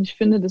nicht. Wenn ich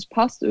finde, das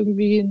passt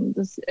irgendwie,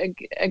 das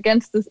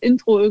ergänzt das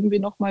Intro irgendwie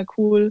nochmal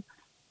cool,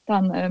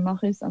 dann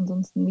mache ich es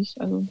ansonsten nicht.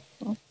 Also,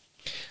 ja.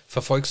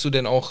 Verfolgst du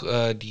denn auch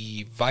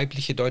die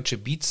weibliche deutsche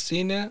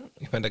Beat-Szene?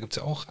 Ich meine, da gibt es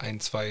ja auch ein,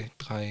 zwei,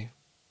 drei.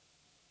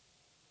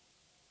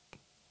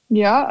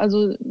 Ja,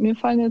 also mir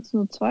fallen jetzt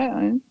nur zwei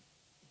ein.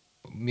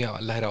 Ja,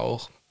 leider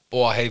auch.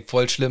 Boah, hey,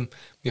 voll schlimm.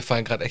 Mir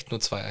fallen gerade echt nur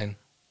zwei ein.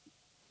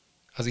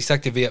 Also ich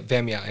sag dir,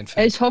 wer mir Ey,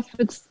 einfällt. ich hoffe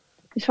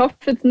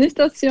jetzt nicht,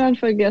 dass ich jemand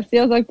vergesst.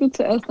 Ja, sag du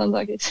zuerst, dann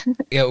sag ich.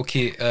 Ja,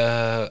 okay.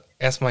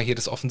 Erstmal hier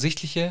das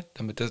Offensichtliche,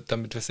 damit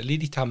wir es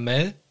erledigt haben.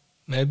 Mel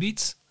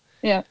Beats.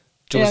 Ja,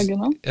 ja,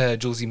 genau.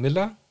 Josie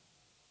Miller.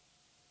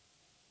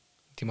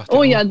 Die macht ja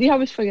Oh auch. ja, die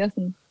habe ich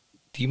vergessen.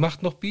 Die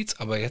macht noch Beats,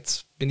 aber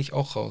jetzt bin ich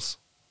auch raus.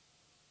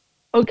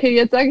 Okay,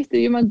 jetzt sage ich dir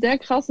jemand sehr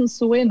krassen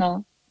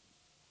Suena.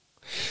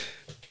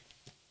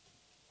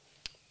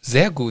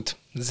 Sehr gut,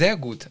 sehr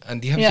gut.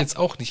 An die habe ich Ja, jetzt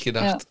auch nicht ja.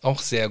 gedacht. Auch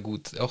sehr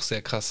gut, auch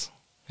sehr krass.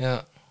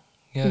 Ja,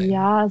 ja,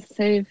 Ja,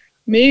 safe.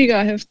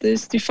 mega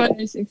heftig. Die fand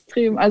ich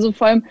extrem. Also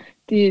vor allem,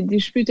 die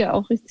spielt ja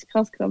auch richtig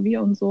krass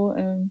Klavier und so.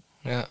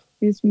 Ja,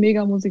 Die ist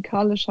mega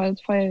musikalisch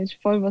halt, feiere ich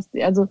voll, was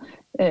die, also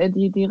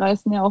die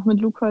reißen ja auch mit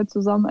Luke halt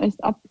zusammen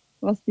echt ab,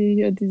 was die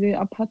hier, diese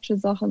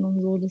Apache-Sachen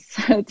und so, das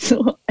ist halt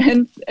so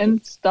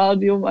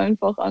Endstadium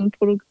einfach an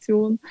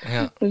Produktion.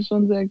 ja, Das ist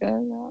schon sehr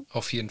geil, ja.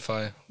 auf jeden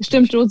Fall.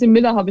 Stimmt, Josie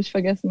Miller habe ich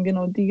vergessen,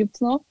 genau, die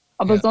gibt's noch.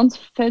 Aber Ja. sonst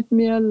fällt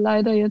mir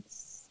leider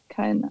jetzt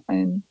kein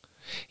ein.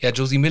 Ja,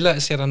 Josie Miller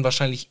ist ja dann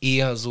wahrscheinlich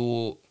eher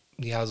so,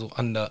 ja, so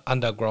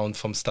Underground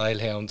vom Style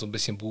her und so ein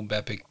bisschen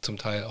boom-bappig zum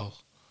Teil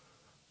auch.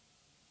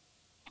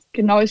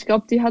 Genau, ich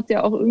glaube, die hat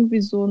ja auch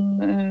irgendwie so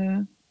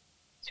ein,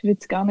 ich will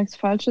jetzt gar nichts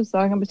Falsches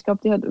sagen, aber ich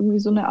glaube, die hat irgendwie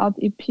so eine Art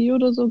EP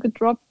oder so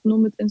gedroppt, nur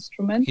mit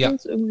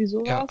Instrumentals, irgendwie Ja,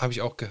 sowas. habe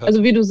ich auch gehört.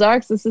 Also wie du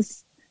sagst, es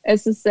ist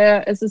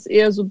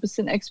eher so ein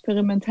bisschen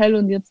experimentell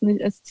und jetzt nicht,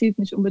 es zieht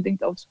nicht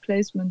unbedingt aufs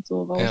Placement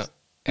so Ja, raus,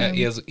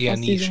 eher was sie so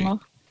nischig.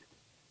 macht.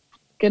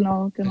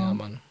 Genau, Ja, genau.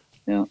 Mann.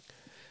 Ja.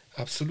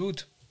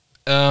 Absolut.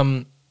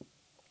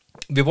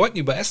 Wir wollten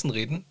über Essen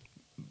reden.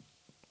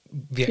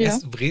 Wir Ja.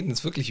 reden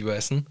jetzt wirklich über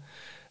Essen.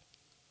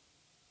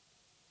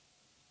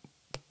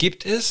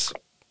 Gibt es.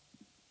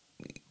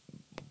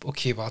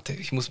 Okay, warte,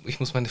 ich muss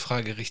meine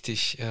Frage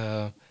richtig.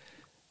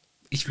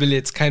 Ich will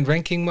jetzt kein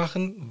Ranking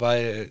machen,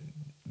 weil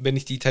wenn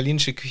ich die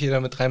italienische Küche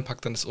damit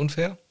reinpacke, dann ist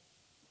unfair.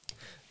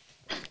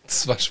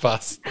 Das war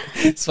Spaß.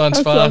 Das war ein Hast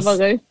du Spaß. aber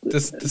recht.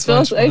 Das Du war ein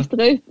hast Spaß. echt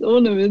recht,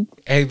 ohne Witz.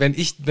 Ey,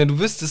 wenn du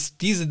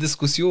wüsstest, diese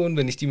Diskussion,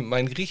 wenn ich die mit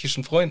meinen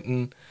griechischen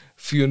Freunden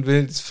führen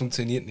will, das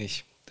funktioniert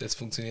nicht. Das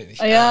funktioniert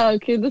nicht. Ah ja,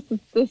 okay,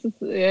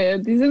 ja,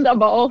 die sind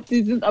aber auch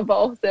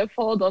sehr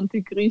fordernd,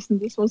 die Griechen,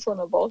 das muss man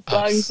aber auch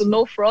sagen. So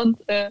no front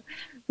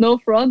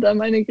an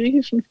meine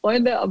griechischen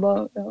Freunde,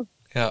 aber ja.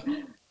 Ja,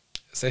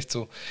 ist echt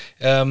so.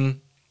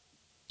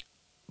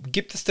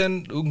 Gibt es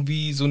denn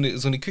irgendwie so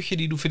eine Küche,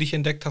 die du für dich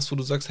entdeckt hast, wo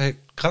du sagst, hey,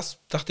 krass,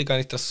 dachte gar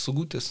nicht, dass es so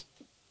gut ist?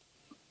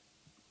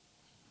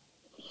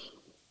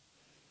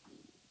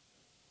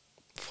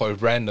 Voll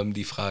random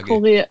die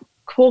Frage.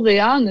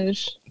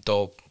 Koreanisch.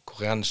 Dope.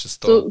 Koreanisches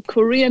So Dope.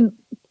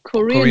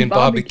 Korean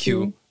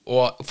Barbecue.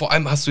 Oh, vor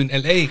allem hast du in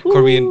LA Puh.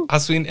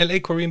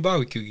 Korean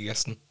Barbecue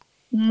gegessen?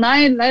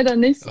 Nein, leider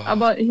nicht, Oh,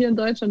 aber hier in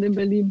Deutschland, in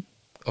Berlin.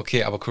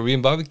 okay, aber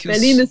Korean Barbecue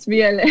Berlin ist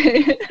wie LA.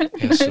 ja,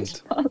 Nein, stimmt.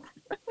 Spaß.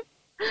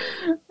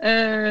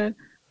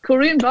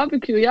 Korean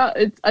Barbecue, ja,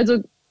 also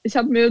ich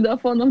habe mir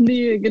davor noch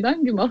nie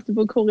Gedanken gemacht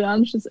über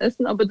koreanisches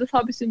Essen, aber das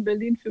habe ich in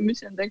Berlin für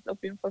mich entdeckt.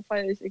 Auf jeden Fall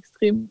feiere ich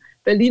extrem.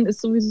 Berlin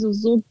ist sowieso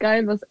so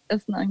geil, was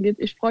Essen angeht.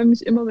 Ich freue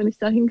mich immer, wenn ich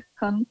da hin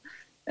kann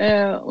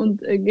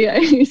und gehe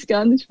eigentlich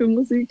gar nicht für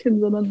Musik hin,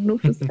 sondern nur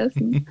fürs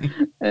Essen.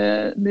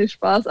 Nee,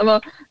 Spaß.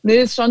 Aber nee,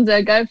 ist schon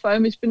sehr geil. Vor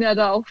allem, ich bin ja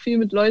da auch viel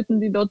mit Leuten,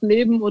 die dort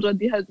leben oder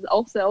die halt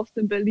auch sehr oft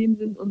in Berlin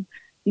sind und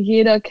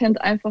jeder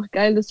kennt einfach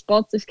geile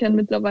Spots. Ich kenne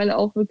mittlerweile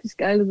auch wirklich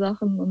geile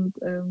Sachen und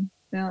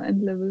ja,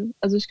 Endlevel.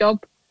 Also ich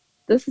glaube,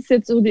 das ist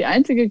jetzt so die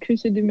einzige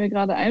Küche, die mir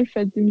gerade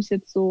einfällt, die mich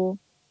jetzt so,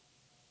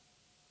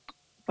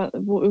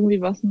 wo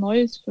irgendwie was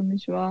Neues für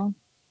mich war.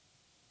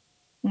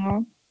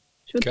 Ja,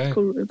 ich Geil.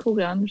 würde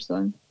koreanisch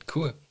sagen.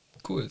 Cool.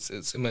 Cool. Es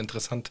ist immer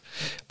interessant,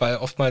 weil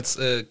oftmals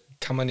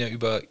kann man ja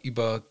über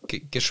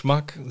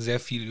Geschmack sehr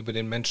viel über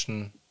den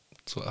Menschen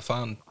so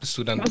erfahren. Bist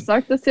du dann, Was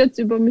sagt das jetzt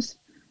über mich,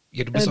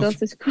 ja, du bist auf,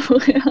 dass ich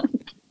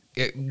koreanisch?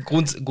 ja,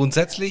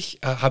 grundsätzlich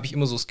habe ich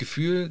immer so das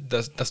Gefühl,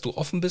 dass du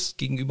offen bist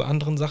gegenüber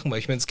anderen Sachen, weil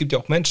ich meine, es gibt ja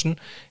auch Menschen,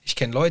 ich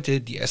kenne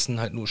Leute, die essen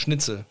halt nur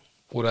Schnitzel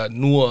oder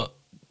nur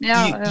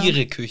Ja.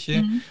 ihre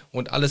Küche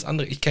und alles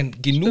andere. Ich kenne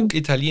genug Stimmt.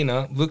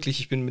 Italiener, wirklich,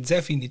 ich bin mit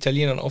sehr vielen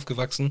Italienern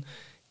aufgewachsen,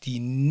 die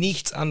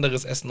nichts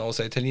anderes essen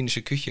außer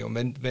italienische Küche. Und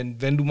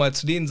wenn du mal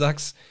zu denen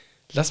sagst,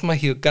 lass mal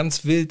hier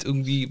ganz wild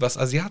irgendwie was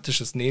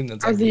Asiatisches nehmen, dann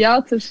sagen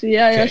Asiatisch,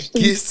 ja, die, stimmt.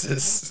 vergiss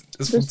es, das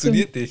Das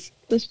funktioniert nicht.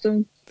 Das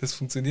stimmt. Das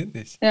funktioniert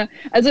nicht. Ja,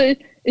 also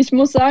ich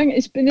muss sagen,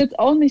 ich bin jetzt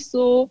auch nicht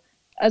so,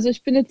 also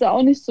ich bin jetzt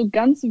auch nicht so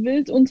ganz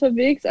wild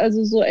unterwegs,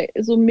 also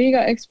so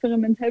mega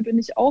experimentell bin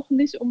ich auch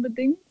nicht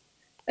unbedingt.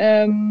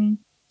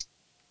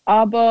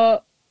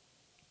 Aber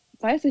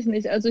weiß ich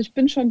nicht, also ich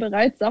bin schon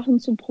bereit, Sachen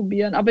zu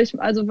probieren. Aber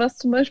also was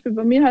zum Beispiel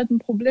bei mir halt ein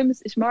Problem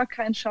ist, ich mag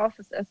kein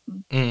scharfes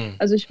Essen. Mm.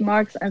 Also ich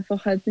mag es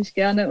einfach halt nicht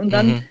gerne. Und Mhm.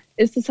 dann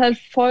ist es halt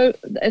voll,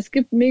 es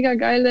gibt mega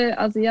geile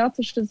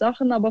asiatische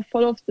Sachen, aber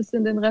voll oft ist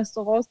in den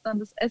Restaurants dann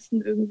das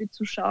Essen irgendwie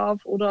zu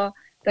scharf oder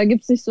da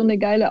gibt es nicht so eine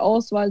geile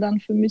Auswahl dann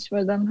für mich,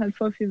 weil dann halt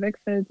voll viel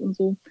wegfällt und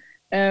so.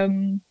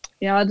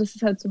 Ja, das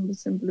ist halt so ein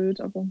bisschen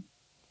blöd, aber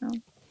ja.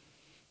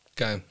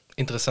 Geil.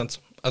 Interessant.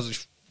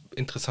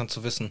 Interessant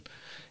zu wissen.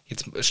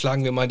 Jetzt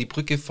schlagen wir mal die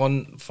Brücke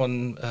von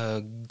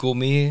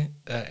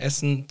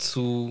Gourmet-Essen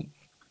zu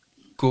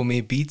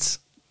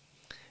Gourmet-Beats.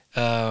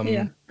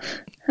 Ja.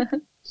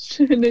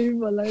 Schöne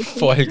Überleitung.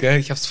 Voll, gell?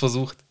 Ich hab's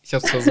versucht.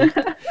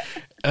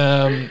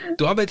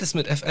 Du arbeitest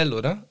mit FL,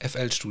 oder?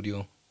 FL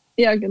Studio.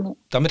 Ja, genau.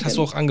 Damit hast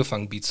du Genau. auch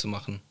angefangen, Beats zu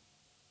machen.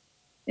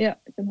 Ja,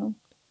 genau.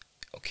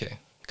 Okay,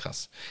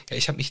 krass. Ja,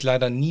 ich habe mich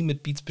leider nie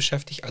mit Beats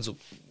beschäftigt, also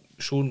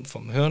schon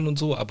vom Hören und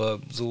so,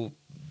 aber so,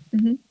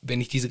 Mhm.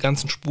 wenn ich diese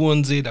ganzen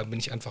Spuren sehe, da bin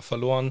ich einfach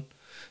verloren.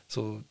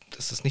 So,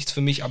 das ist nichts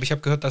für mich. Aber ich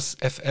habe gehört, dass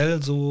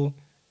FL so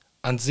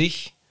an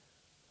sich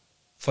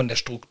von der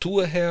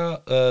Struktur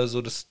her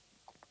so das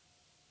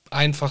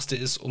Einfachste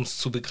ist, um es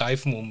zu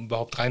begreifen, um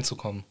überhaupt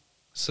reinzukommen.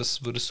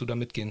 Würdest du da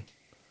mitgehen?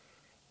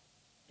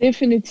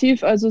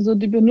 Definitiv, also so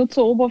die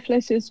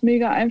Benutzeroberfläche ist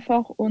mega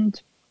einfach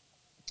und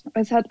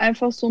es hat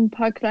einfach so ein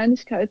paar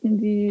Kleinigkeiten,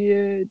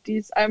 die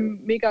es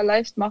einem mega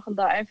leicht machen,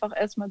 da einfach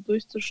erstmal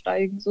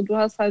durchzusteigen. So, du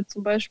hast halt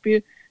zum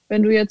Beispiel,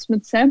 wenn du jetzt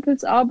mit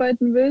Samples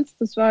arbeiten willst,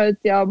 das war halt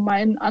ja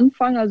mein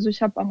Anfang. Also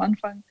ich habe am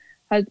Anfang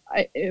halt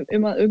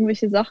immer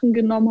irgendwelche Sachen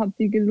genommen, habe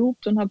die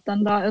geloopt und habe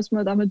dann da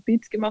erstmal damit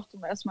Beats gemacht,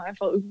 um erstmal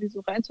einfach irgendwie so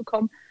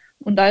reinzukommen.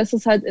 Und da ist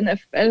es halt in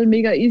FL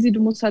mega easy.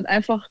 Du musst halt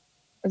einfach,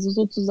 also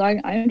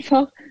sozusagen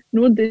einfach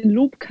nur den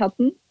Loop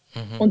cutten.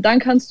 Und dann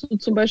kannst du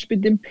zum Beispiel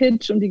den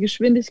Pitch und die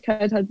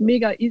Geschwindigkeit halt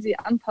mega easy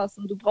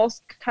anpassen. Du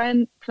brauchst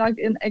kein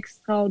Plugin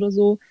extra oder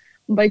so.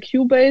 Und bei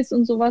Cubase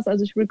und sowas,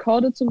 also ich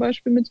recorde zum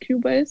Beispiel mit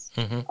Cubase,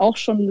 auch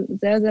schon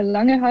sehr, sehr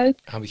lange halt.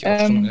 Habe ich auch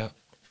schon,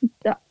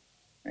 ja.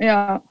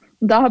 Ja,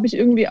 und da habe ich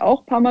irgendwie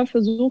auch ein paar Mal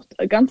versucht,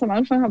 ganz am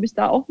Anfang habe ich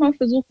da auch mal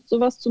versucht,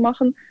 sowas zu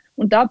machen.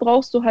 Und da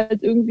brauchst du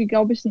halt irgendwie,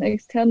 glaube ich, ein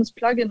externes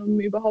Plugin, um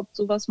überhaupt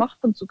sowas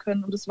machen zu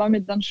können. Und das war mir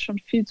dann schon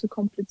viel zu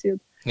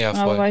kompliziert. Ja, Und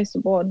da voll. war ich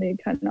so, boah, nee,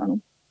 keine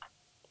Ahnung.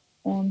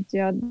 Und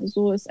ja,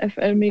 so ist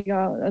FL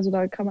mega, also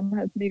da kann man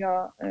halt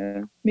mega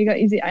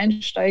easy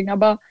einsteigen.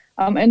 Aber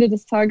am Ende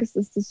des Tages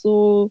ist es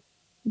so,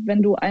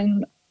 wenn du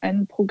ein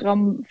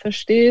Programm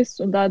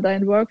verstehst und da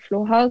deinen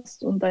Workflow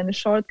hast und deine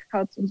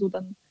Shortcuts und so,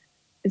 dann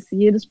ist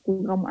jedes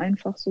Programm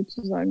einfach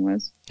sozusagen,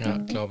 weißt du? Ja,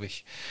 glaube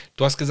ich.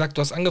 Du hast gesagt,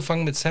 du hast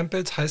angefangen mit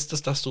Samples. Heißt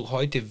das, dass du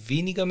heute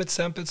weniger mit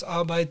Samples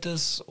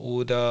arbeitest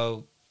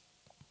oder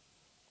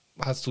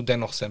hast du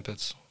dennoch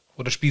Samples?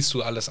 Oder spielst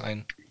du alles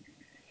ein?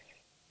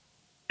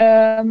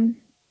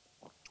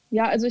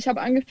 Ja, also ich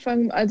habe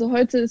angefangen, also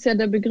heute ist ja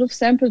der Begriff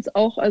Samples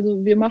auch,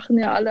 also wir machen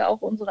ja alle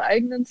auch unsere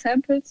eigenen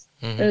Samples.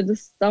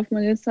 Das darf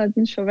man jetzt halt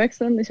nicht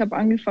verwechseln. Ich habe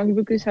angefangen,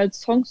 wirklich halt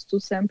Songs zu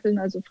samplen,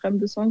 also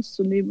fremde Songs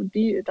zu nehmen und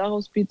die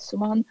daraus Beats zu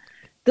machen.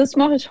 Das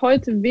mache ich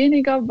heute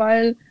weniger,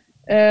 weil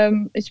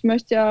ich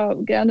möchte ja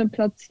gerne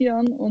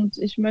platzieren und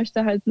ich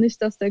möchte halt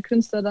nicht, dass der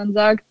Künstler dann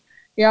sagt,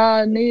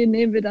 ja, nee,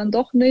 nehmen wir dann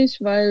doch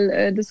nicht,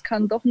 weil das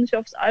kann doch nicht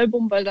aufs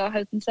Album, weil da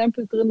halt ein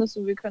Sample drin ist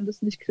und wir können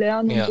das nicht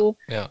klären und so.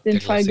 Ja, Den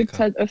der Fall gibt es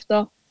Klassiker. halt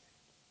öfter.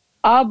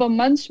 Aber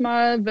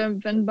manchmal,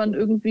 wenn man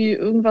irgendwie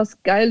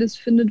irgendwas Geiles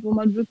findet, wo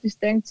man wirklich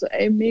denkt, so,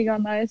 ey, mega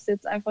nice,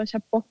 jetzt einfach, ich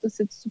habe Bock, das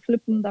jetzt zu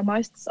flippen, da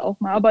mache ich das auch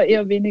mal, aber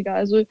eher weniger.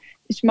 Also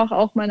ich mache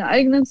auch meine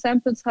eigenen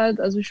Samples halt,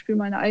 also ich spiele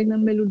meine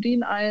eigenen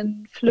Melodien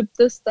ein, flipp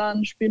das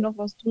dann, spiele noch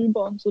was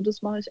drüber und so,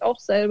 das mache ich auch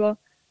selber.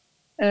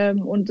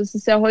 Und es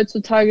ist ja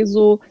heutzutage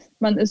so,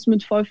 man ist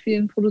mit voll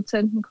vielen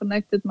Produzenten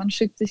connected, man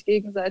schickt sich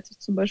gegenseitig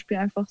zum Beispiel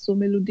einfach so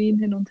Melodien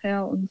hin und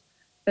her und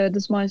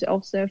das mache ich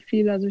auch sehr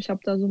viel. Also ich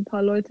habe da so ein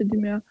paar Leute, die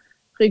mir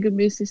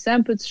regelmäßig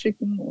Samples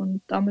schicken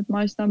und damit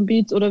mache ich dann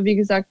Beats oder wie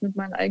gesagt, mit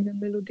meinen eigenen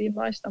Melodien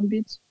mache ich dann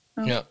Beats.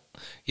 Ja. Ja.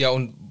 Ja,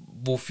 und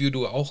wofür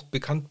du auch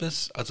bekannt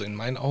bist, also in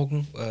meinen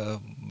Augen,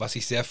 was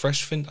ich sehr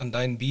fresh finde an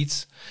deinen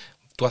Beats,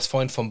 du hast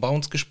vorhin vom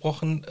Bounce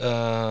gesprochen,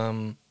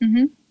 deine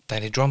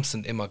Drums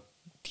sind immer,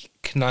 die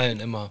knallen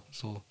immer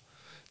so.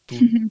 Du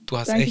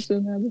hast echt,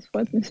 Dankeschön, ja, das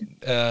freut mich.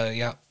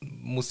 ja,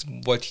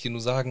 wollte ich dir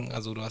nur sagen,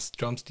 also du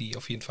hast Drums, die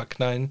auf jeden Fall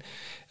knallen.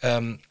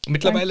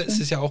 Mittlerweile ist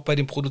Dankeschön. es ja auch bei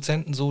den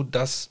Produzenten so,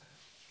 dass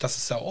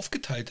es ja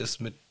aufgeteilt ist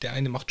mit, der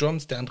eine macht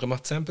Drums, der andere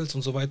macht Samples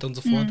und so weiter und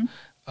so fort.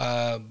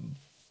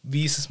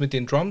 Wie ist es mit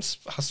den Drums?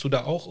 Hast du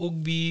da auch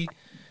irgendwie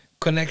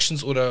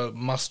Connections oder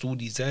machst du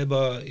die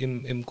selber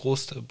im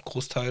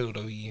Großteil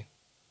oder wie?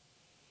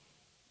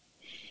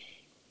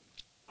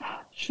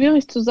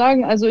 Schwierig zu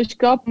sagen. Also ich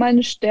glaube,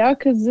 meine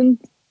Stärke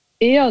sind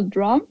eher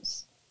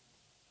Drums.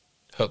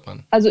 Hört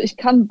man. Also ich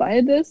kann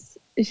beides.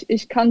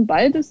 Ich kann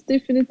beides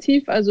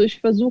definitiv. Also ich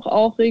versuche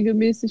auch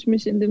regelmäßig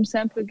mich in dem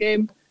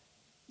Sample-Game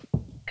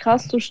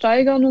krass zu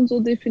steigern und so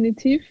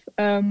definitiv.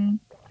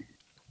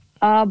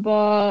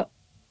 Aber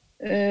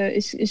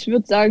ich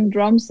würde sagen,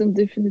 Drums sind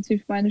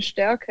definitiv meine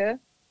Stärke.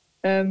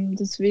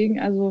 Deswegen,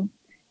 also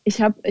ich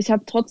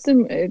hab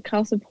trotzdem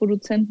krasse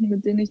Produzenten,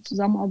 mit denen ich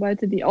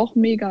zusammenarbeite, die auch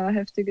mega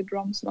heftige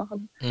Drums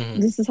machen.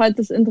 Und das ist halt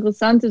das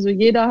Interessante. So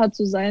jeder hat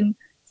so seine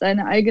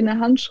eigene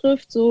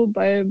Handschrift.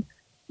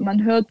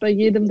 Man hört bei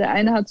jedem, der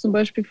eine hat zum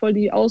Beispiel voll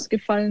die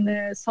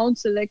ausgefallene Sound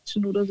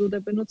Selection oder so,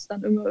 der benutzt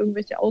dann immer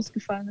irgendwelche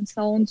ausgefallenen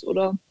Sounds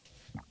oder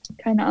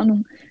keine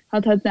Ahnung,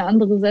 hat halt eine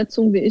andere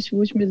Setzung wie ich,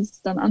 wo ich mir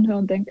das dann anhöre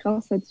und denke,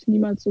 krass, hätte ich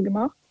niemals so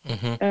gemacht.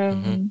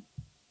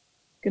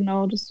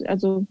 Genau,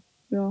 also,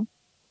 ja.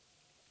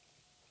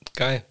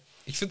 Geil.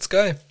 Ich find's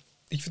geil.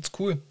 Ich find's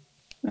cool.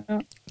 Ja.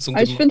 So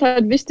Aber ich finde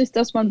halt wichtig,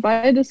 dass man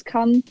beides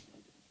kann,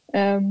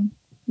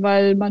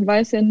 weil man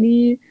weiß ja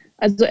nie,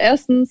 also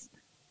erstens,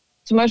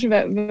 zum Beispiel,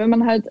 wenn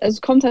man halt, also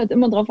es kommt halt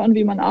immer drauf an,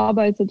 wie man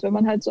arbeitet. Wenn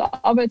man halt so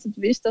arbeitet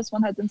wie ich, dass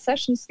man halt in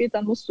Sessions geht,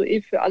 dann musst du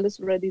für alles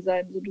ready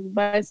sein. Also du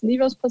weißt nie,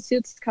 was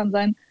passiert. Es kann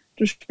sein,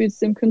 du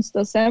spielst dem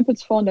Künstler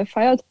Samples vor und der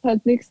feiert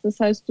halt nichts. Das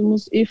heißt, du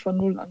musst von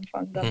null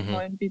anfangen, dann einen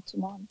neuen Beat zu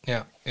machen.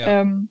 Ja.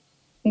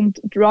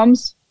 Und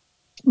Drums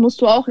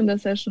musst du auch in der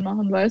Session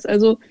machen, weißt?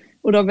 Also,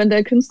 oder wenn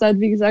der Künstler halt,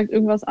 wie gesagt,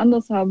 irgendwas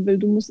anderes haben will,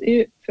 du musst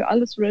für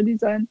alles ready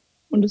sein.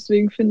 Und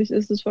deswegen finde ich,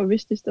 ist es voll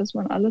wichtig, dass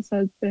man alles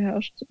halt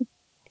beherrscht. So.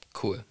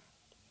 Cool.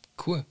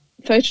 Cool.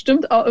 Vielleicht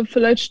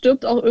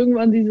stirbt auch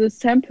irgendwann diese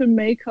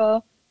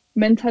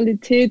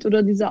Sample-Maker-Mentalität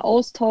oder dieser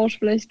Austausch.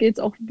 Vielleicht geht es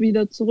auch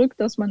wieder zurück,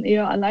 dass man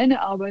eher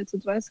alleine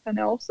arbeitet, weißt, kann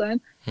ja auch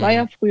sein. War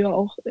ja früher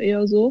auch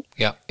eher so.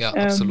 Ja,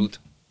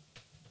 absolut.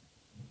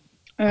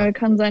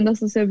 Kann sein,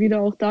 dass es ja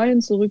wieder auch dahin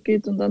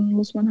zurückgeht und dann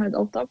muss man halt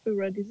auch dafür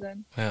ready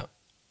sein.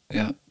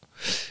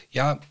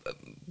 Ja,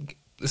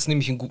 ist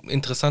nämlich ein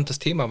interessantes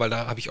Thema, weil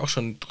da habe ich auch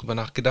schon drüber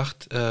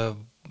nachgedacht,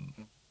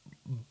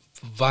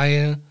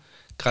 weil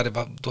gerade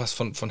du hast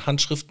von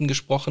Handschriften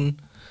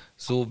gesprochen,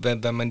 so wenn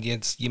man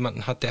jetzt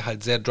jemanden hat, der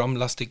halt sehr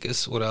drumlastig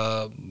ist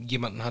oder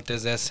jemanden hat, der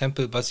sehr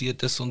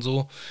sample-basiert ist und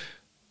so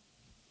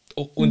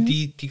und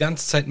die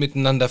ganze Zeit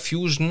miteinander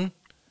fusion,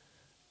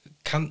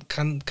 kann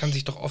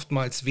sich doch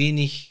oftmals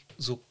wenig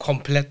so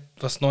komplett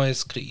was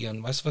Neues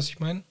kreieren. Weißt du, was ich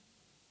meine?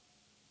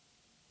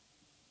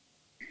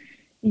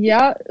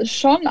 Ja,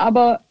 schon,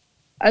 aber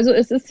also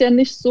es ist ja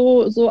nicht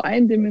so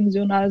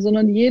eindimensional,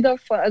 sondern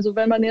also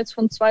wenn man jetzt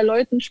von zwei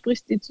Leuten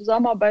spricht, die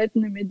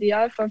zusammenarbeiten, im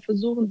Idealfall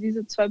versuchen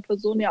diese zwei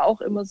Personen ja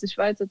auch immer sich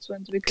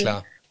weiterzuentwickeln.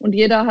 Klar. Und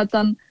jeder hat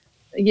dann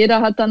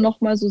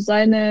nochmal so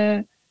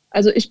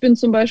also ich bin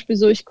zum Beispiel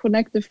so, ich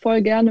connecte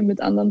voll gerne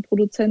mit anderen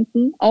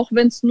Produzenten, auch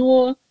wenn es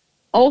nur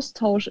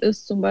Austausch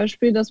ist zum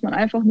Beispiel, dass man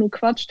einfach nur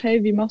quatscht,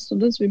 hey, wie machst du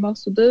das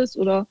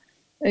oder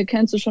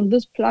kennst du schon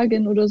das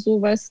Plugin oder so,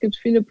 weil es gibt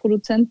viele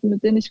Produzenten,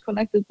 mit denen ich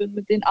connected bin,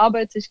 mit denen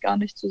arbeite ich gar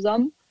nicht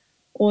zusammen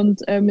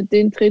und mit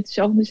denen trete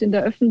ich auch nicht in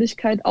der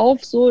Öffentlichkeit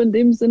auf, so in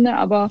dem Sinne,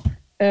 aber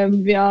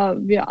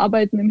wir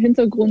arbeiten im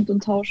Hintergrund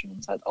und tauschen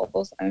uns halt auch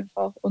aus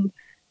einfach und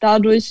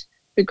dadurch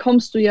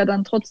bekommst du ja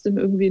dann trotzdem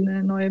irgendwie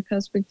eine neue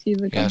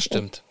Perspektive. Ja,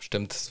 stimmt.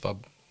 Das war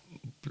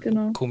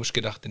komisch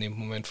gedacht in dem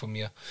Moment von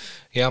mir.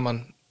 Ja,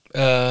 Mann.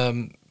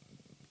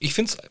 Ich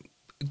finde es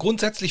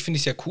grundsätzlich finde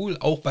ich es ja cool,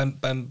 auch beim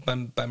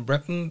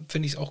Rappen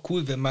finde ich es auch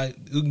cool, wenn mal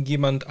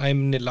irgendjemand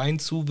einem eine Line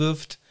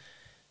zuwirft.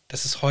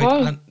 Das ist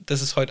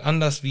heute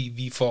anders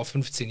wie vor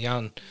 15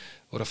 Jahren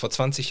oder vor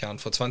 20 Jahren.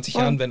 Vor 20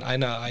 Jahren, wenn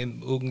einer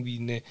einem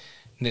irgendwie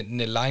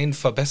eine Line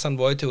verbessern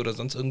wollte oder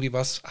sonst irgendwie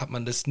was, hat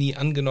man das nie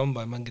angenommen,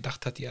 weil man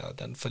gedacht hat, ja,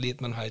 dann verliert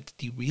man halt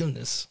die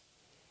Realness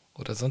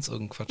oder sonst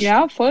irgendwas.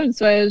 Ja, voll,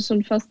 das war ja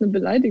schon fast eine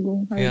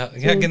Beleidigung.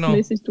 Halt. Ja, genau.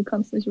 Mäßig, du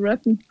kannst nicht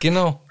rappen.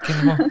 Genau,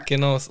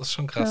 es ist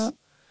schon krass.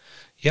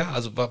 Ja,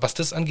 also was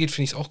das angeht,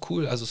 finde ich es auch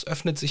cool. Also es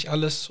öffnet sich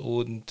alles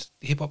und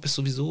Hip-Hop ist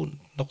sowieso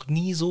noch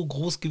nie so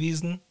groß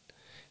gewesen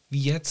wie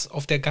jetzt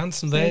auf der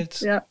ganzen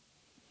Welt. Ja.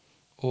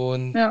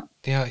 Und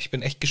ja, ich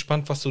bin echt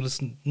gespannt, was so das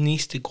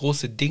nächste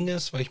große Ding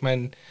ist, weil ich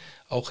meine,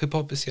 auch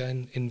Hip-Hop ist ja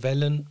in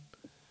Wellen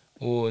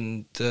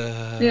und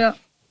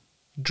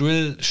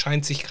Drill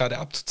scheint sich gerade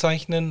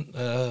abzuzeichnen.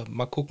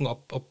 Mal gucken,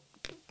 ob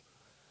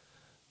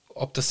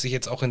das sich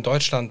jetzt auch in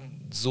Deutschland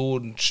so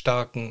einen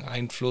starken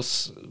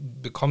Einfluss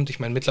bekommt. Ich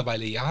meine,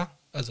 mittlerweile ja.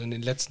 Also in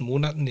den letzten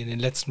Monaten, in den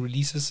letzten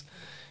Releases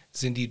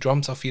sind die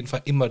Drums auf jeden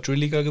Fall immer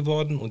drilliger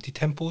geworden und die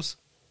Tempos.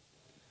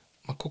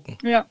 Mal gucken.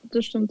 Ja,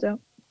 das stimmt, ja.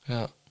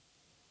 Ja.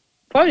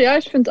 Voll, ja,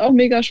 ich finde es auch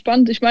mega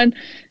spannend. Ich meine,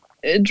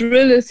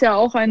 Drill ist ja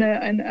auch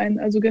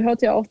also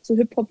gehört ja auch zu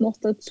Hip-Hop noch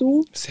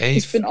dazu. Safe.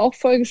 Ich bin auch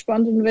voll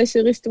gespannt, in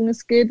welche Richtung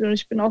es geht. Und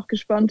ich bin auch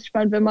gespannt, ich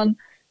meine,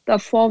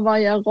 davor war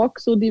ja Rock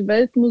so die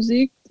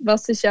Weltmusik,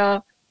 was sich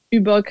ja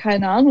über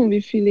keine Ahnung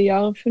wie viele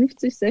Jahre,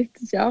 50,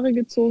 60 Jahre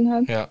gezogen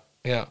hat.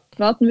 Ja.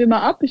 Warten wir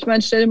mal ab. Ich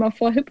meine, stell dir mal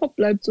vor, Hip-Hop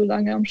bleibt so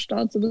lange am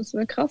Start. So, das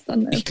wäre krass.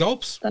 Ich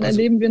glaub's. Dann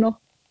erleben wir noch.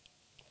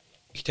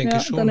 Ich denke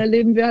schon. Dann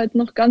erleben wir halt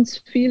noch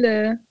ganz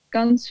viele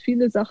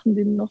Sachen,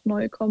 die noch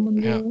neu kommen.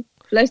 Und so.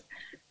 Vielleicht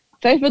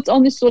wird es auch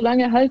nicht so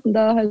lange halten,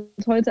 da halt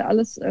heute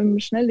alles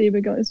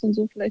schnelllebiger ist und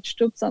so. Vielleicht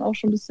stirbt es dann auch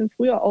schon ein bisschen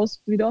früher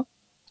aus wieder.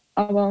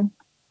 Aber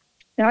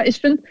ja, ich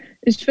finde,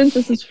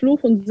 es ist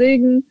Fluch und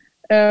Segen.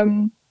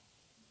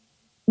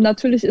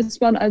 Natürlich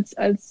ist man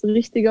als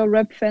richtiger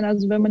Rap-Fan,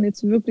 also wenn man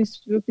jetzt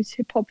wirklich, wirklich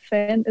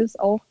Hip-Hop-Fan ist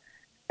auch,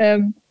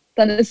 dann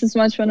ist es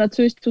manchmal,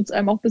 natürlich tut es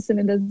einem auch ein bisschen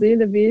in der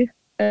Seele weh,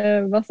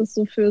 was es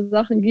so für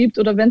Sachen gibt.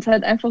 Oder wenn es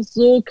halt einfach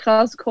so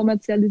krass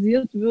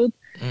kommerzialisiert wird,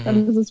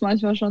 dann ist es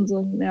manchmal schon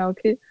so, ja,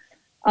 okay.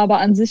 Aber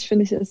an sich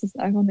finde ich, ist es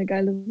einfach eine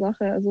geile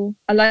Sache. Also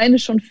alleine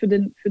schon für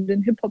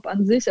den Hip-Hop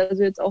an sich,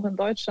 also jetzt auch in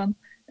Deutschland,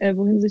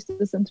 wohin sich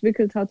das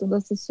entwickelt hat und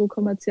dass es so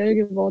kommerziell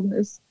geworden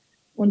ist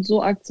und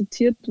so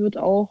akzeptiert wird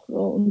auch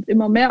und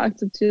immer mehr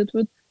akzeptiert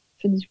wird,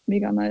 finde ich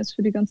mega nice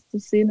für die ganze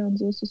Szene und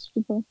so ist es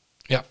super.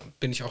 Ja,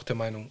 bin ich auch der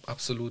Meinung,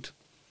 absolut.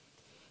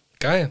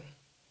 Geil.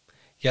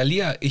 Ja,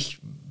 Lia, ich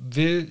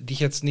will dich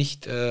jetzt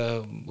nicht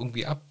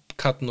irgendwie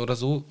abcutten oder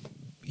so.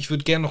 Ich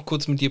würde gerne noch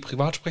kurz mit dir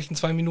privat sprechen,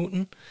 2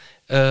 Minuten,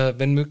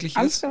 wenn möglich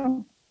ist.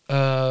 In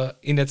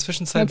der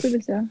Zwischenzeit,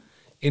 natürlich, ja.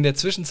 In der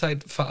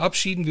Zwischenzeit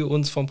verabschieden wir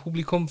uns vom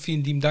Publikum.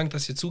 Vielen lieben Dank,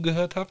 dass ihr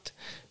zugehört habt.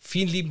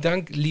 Vielen lieben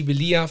Dank, liebe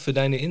Lia, für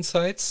deine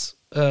Insights.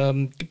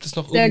 Gibt es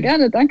noch Sehr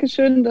gerne.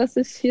 Dankeschön, dass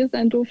ich hier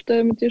sein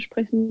durfte, mit dir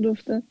sprechen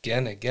durfte.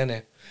 Gerne.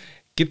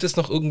 Gibt es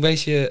noch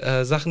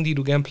irgendwelche Sachen, die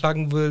du gern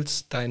pluggen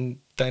willst?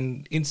 Dein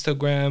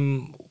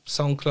Instagram,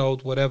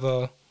 Soundcloud,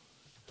 whatever?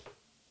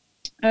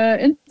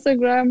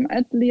 Instagram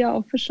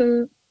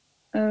 @LIA_official.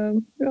 Ja,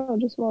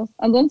 das war's.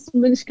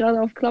 Ansonsten bin ich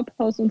gerade auf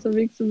Clubhouse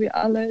unterwegs, so wie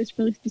alle. Ich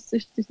bin richtig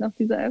süchtig nach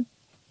dieser App.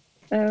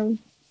 Ja.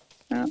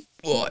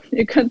 Boah.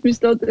 Ihr könnt mich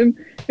dort im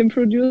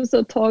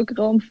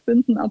Producer-Talk-Raum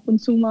finden, ab und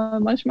zu mal.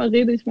 Manchmal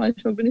rede ich,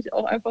 manchmal bin ich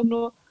auch einfach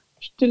nur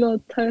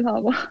stiller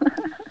Teilhaber.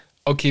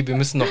 Okay, wir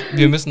müssen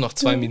noch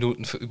 2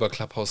 Minuten über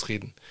Clubhouse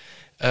reden.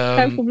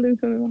 Kein Problem,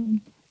 können wir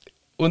machen.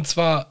 Und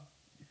zwar,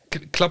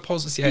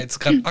 Clubhouse ist ja jetzt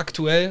gerade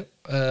aktuell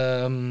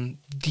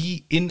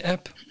die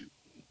In-App.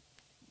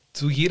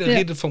 So jeder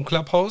redet vom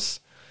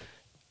Clubhouse.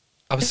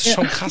 Aber es ist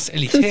schon krass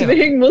elitär.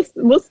 Deswegen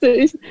musste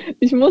ich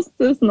es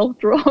noch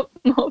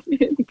droppen, auf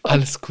jeden Fall.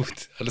 Alles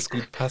gut,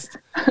 passt.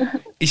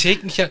 Ich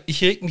reg mich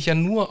ja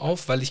nur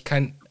auf, weil ich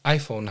kein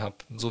iPhone habe.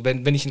 So,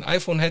 wenn ich ein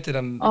iPhone hätte,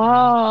 dann.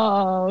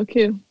 Ah,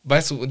 okay.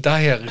 Weißt du, und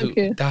daher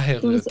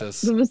rührt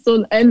das. Du bist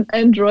so ein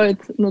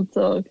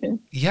Android-Nutzer, okay.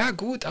 Ja,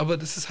 gut, aber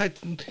das ist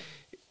halt.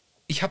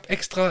 Ich habe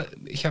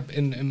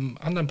im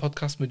anderen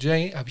Podcast mit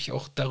Jay, habe ich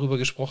auch darüber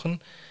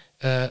gesprochen,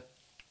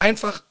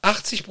 einfach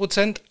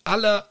 80%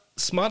 aller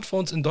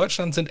Smartphones in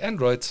Deutschland sind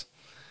Androids.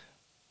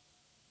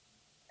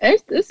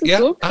 Echt? Ist es Ja,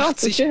 so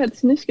krass? Okay, hätte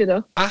ich nicht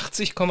gedacht.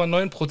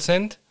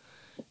 80,9%,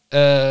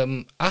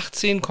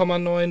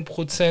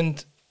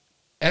 18,9%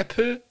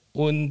 Apple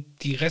und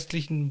die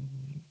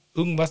restlichen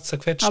irgendwas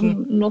zerquetschten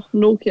Haben noch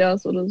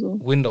Nokias oder so.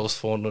 Windows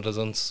Phone oder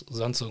sonst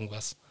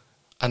irgendwas.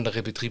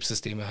 Andere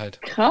Betriebssysteme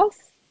halt. Krass.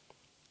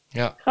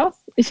 Ja. Krass.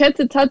 Ich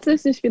hätte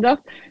tatsächlich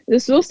gedacht,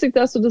 es ist lustig,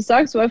 dass du das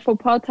sagst, weil vor ein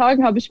paar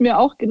Tagen habe ich mir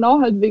auch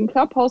genau halt wegen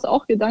Clubhouse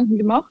auch Gedanken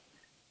gemacht,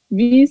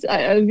 wie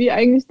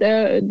eigentlich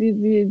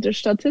die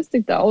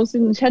Statistik da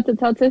aussieht. Und ich hätte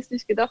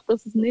tatsächlich gedacht,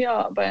 dass es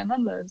näher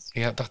beieinander ist.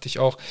 Ja, dachte ich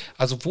auch.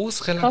 Also wo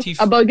es relativ...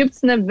 Krass. Aber gibt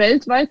es eine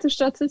weltweite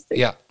Statistik?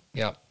 Ja.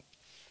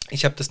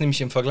 Ich habe das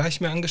nämlich im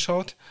Vergleich mir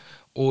angeschaut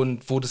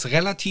und wo das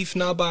relativ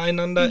nah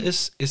beieinander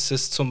ist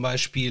es zum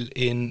Beispiel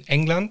in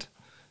England.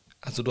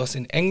 Also du hast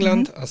in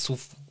England hast du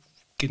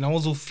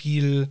genauso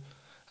viel,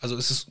 also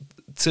ist es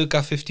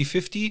circa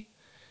 50-50.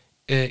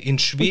 In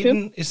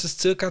Schweden ist es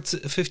circa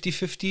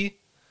 50-50.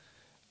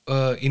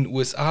 In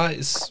USA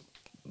ist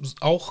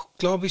auch,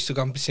 glaube ich,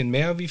 sogar ein bisschen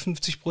mehr wie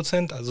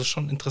 50%. Also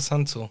schon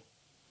interessant so.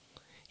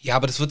 Ja,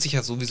 aber das wird sich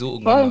ja sowieso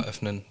irgendwann mal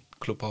öffnen,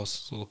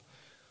 Clubhouse. So.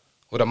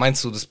 Oder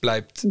meinst du, das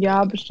bleibt?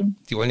 Ja, bestimmt.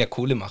 Die wollen ja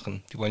Kohle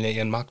machen. Die wollen ja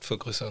ihren Markt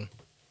vergrößern.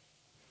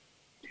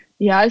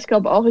 Ja, ich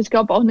glaube auch. Ich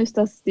glaube auch nicht,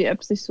 dass die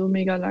App sich so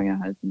mega lange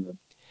halten wird.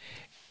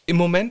 Im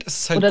Moment ist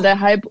es halt... Oder der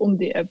Hype um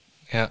die App.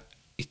 Ja,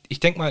 ich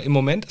denke mal, im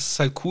Moment ist es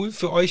halt cool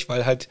für euch,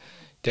 weil halt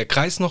der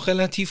Kreis noch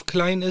relativ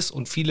klein ist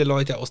und viele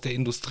Leute aus der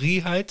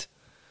Industrie halt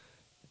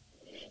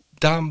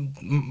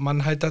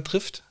man halt da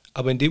trifft.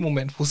 Aber in dem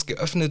Moment, wo es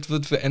geöffnet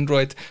wird für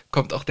Android,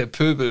 kommt auch der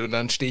Pöbel und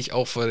dann stehe ich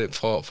auch vor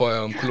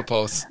eurem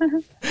Clubhaus.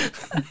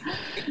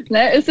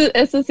 Es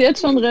ist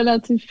jetzt schon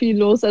relativ viel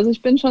los. Also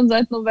ich bin schon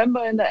seit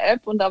November in der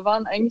App und da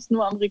waren eigentlich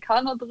nur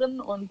Amerikaner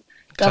drin und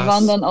da Krass.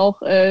 waren dann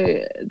auch,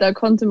 da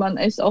konnte man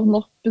echt auch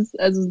noch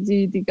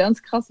die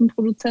ganz krassen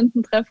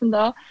Produzenten treffen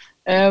da.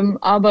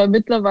 Aber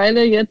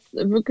mittlerweile jetzt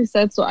wirklich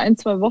seit so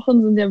 1-2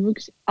 Wochen sind ja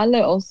wirklich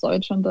alle aus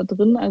Deutschland da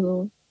drin,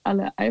 also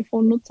alle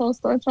iPhone-Nutzer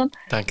aus Deutschland.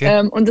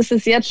 Danke. Und es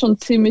ist jetzt schon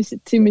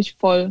ziemlich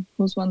voll,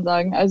 muss man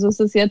sagen. Also es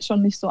ist jetzt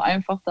schon nicht so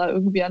einfach, da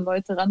irgendwie an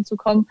Leute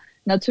ranzukommen.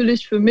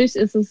 Natürlich für mich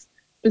ist es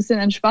ein bisschen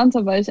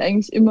entspannter, weil ich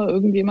eigentlich immer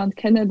irgendjemand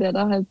kenne, der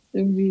da halt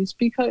irgendwie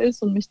Speaker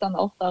ist und mich dann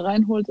auch da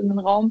reinholt in den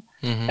Raum.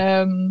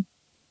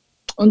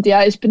 Und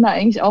ja, ich bin da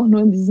eigentlich auch nur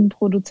in diesen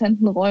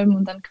Produzentenräumen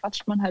und dann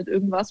quatscht man halt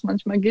irgendwas.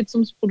 Manchmal geht es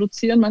ums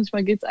Produzieren,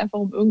 manchmal geht es einfach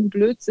um irgendeinen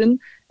Blödsinn.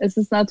 Es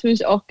ist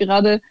natürlich auch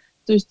gerade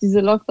durch diese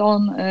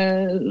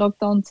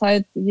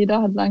Lockdown-Zeit,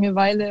 jeder hat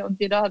Langeweile und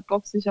jeder hat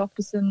Bock, sich auch ein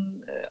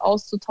bisschen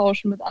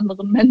auszutauschen mit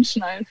anderen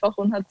Menschen einfach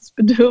und hat das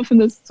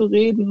Bedürfnis zu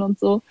reden und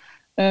so.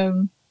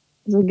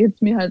 So geht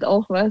es mir halt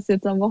auch, weißt du,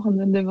 jetzt am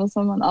Wochenende, was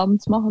soll man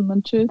abends machen?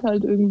 Man chillt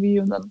halt irgendwie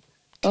und dann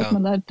schaut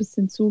man da halt ein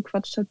bisschen zu,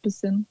 quatscht halt ein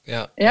bisschen.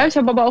 Ja, ich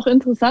habe aber auch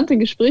interessante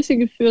Gespräche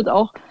geführt,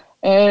 auch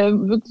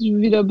wirklich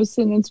wieder ein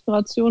bisschen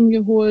Inspiration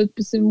geholt, ein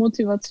bisschen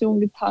Motivation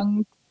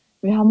getankt.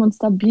 Wir haben uns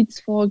da Beats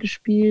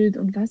vorgespielt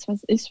und so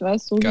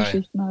Geil.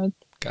 Geschichten halt.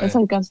 Geil. Das ist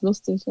halt ganz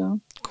lustig, ja.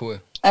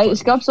 Cool.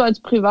 Ich glaube, so als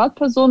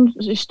Privatperson,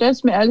 ich stelle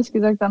es mir ehrlich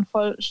gesagt dann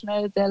voll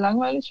schnell sehr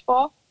langweilig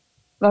vor,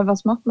 weil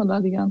was macht man da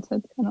die ganze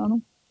Zeit? Keine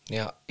Ahnung.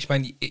 Ja, ich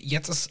meine,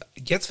 jetzt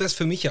wäre es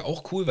für mich ja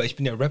auch cool, weil ich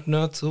bin ja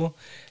Rap-Nerd so.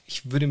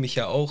 Ich würde mich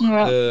ja auch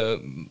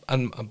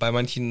bei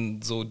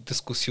manchen so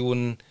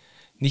Diskussionen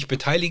nicht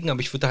beteiligen, aber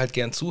ich würde halt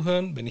gern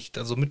zuhören, wenn ich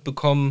da so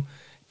mitbekomme,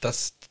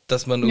 dass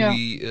man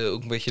irgendwie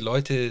irgendwelche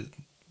Leute,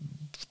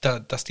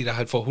 dass die da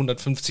halt vor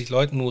 150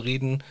 Leuten nur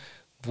reden,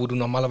 wo du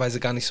normalerweise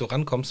gar nicht so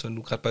rankommst, wenn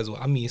du gerade bei so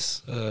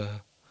Amis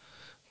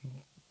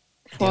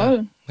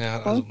voll.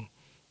 Ja, also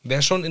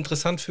wäre schon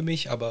interessant für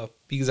mich, aber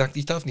wie gesagt,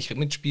 ich darf nicht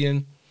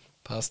mitspielen.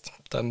 Passt,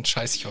 dann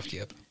scheiße ich auf die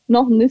App.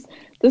 Noch nicht.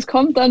 Das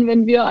kommt dann,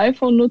 wenn wir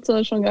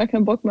iPhone-Nutzer schon gar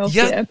keinen Bock mehr auf die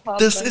App haben.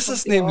 Das ist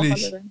es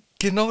nämlich.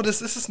 Genau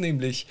das ist es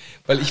nämlich.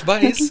 Weil ich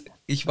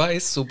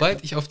weiß,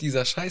 sobald ich auf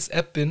dieser scheiß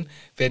App bin,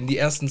 werden die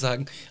Ersten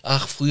sagen,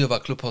 ach, früher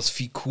war Clubhouse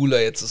viel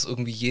cooler, jetzt ist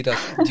irgendwie jeder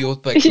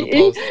Idiot bei Ich, ich,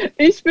 Clubhouse.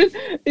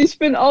 ich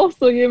bin auch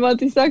so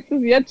jemand, ich sage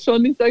das jetzt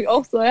schon, ich sage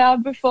auch so, ja,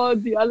 bevor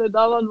die alle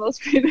da waren, war es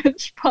viel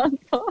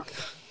entspannter.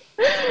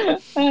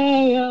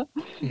 Ja.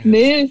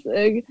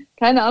 Nee,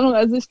 keine Ahnung,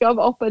 also ich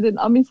glaube auch bei den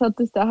Amis hat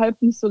sich der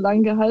Hype nicht so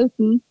lang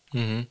gehalten.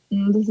 Mhm.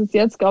 Das ist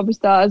jetzt, glaube ich,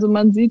 da, also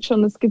man sieht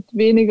schon, es gibt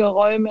weniger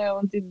Räume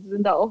und die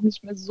sind da auch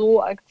nicht mehr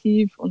so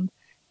aktiv und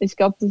ich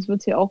glaube, das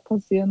wird hier auch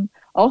passieren.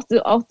 Auch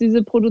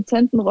diese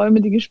Produzentenräume,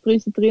 die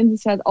Gespräche drehen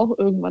sich halt auch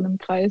irgendwann im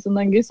Kreis und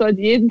dann gehst du halt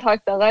jeden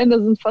Tag da rein, da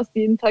sind fast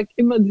jeden Tag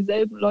immer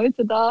dieselben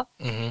Leute da.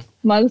 Mhm.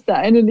 Mal ist der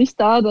eine nicht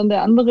da, dann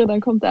der andere,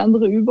 dann kommt der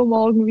andere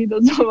übermorgen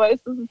wieder, so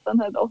weißt du, das ist dann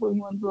halt auch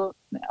irgendwann so,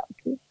 naja,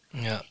 okay.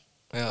 Ja,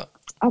 ja,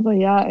 Aber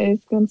ja, ey,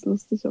 ist ganz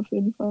lustig auf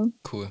jeden Fall.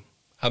 cool.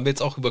 Haben wir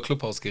jetzt auch über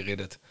Clubhouse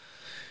geredet.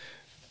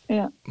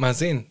 Ja. Mal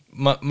sehen.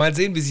 Mal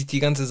sehen, wie sich die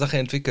ganze Sache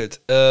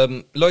entwickelt.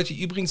 Leute,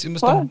 übrigens, ihr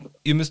müsst Voll.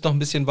 noch ein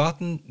bisschen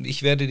warten.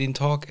 Ich werde den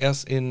Talk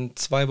erst in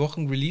 2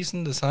 Wochen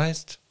releasen. Das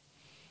heißt,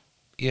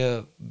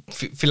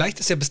 vielleicht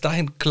ist ja bis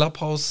dahin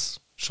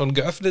Clubhouse schon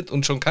geöffnet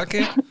und schon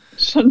kacke.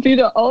 Schon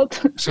wieder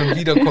out. Schon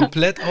wieder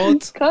komplett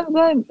out. Kann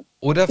sein.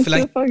 Oder Ich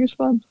bin voll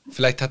gespannt.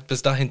 vielleicht hat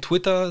bis dahin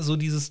Twitter so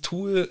dieses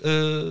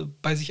Tool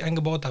bei sich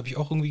eingebaut. Da habe ich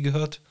auch irgendwie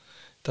gehört,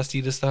 dass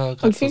die das da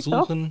gerade Okay,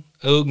 versuchen.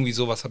 Irgendwie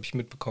sowas habe ich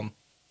mitbekommen.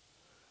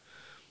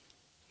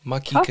 Mal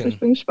Krass, kicken. ich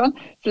bin gespannt.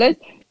 Vielleicht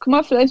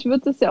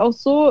wird es ja auch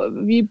so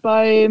wie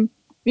bei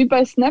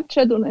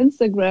Snapchat und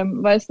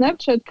Instagram. Weil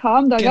Snapchat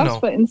kam, da gab Genau.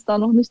 es bei Insta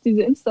noch nicht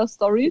diese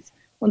Insta-Stories.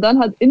 Und dann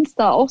hat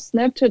Insta auch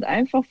Snapchat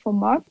einfach vom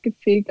Markt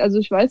gefegt. Also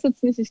ich weiß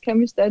jetzt nicht, ich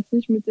kenne mich da jetzt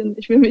nicht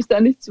ich will mich da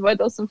nicht zu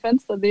weit aus dem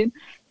Fenster lehnen,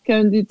 ich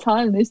kenne die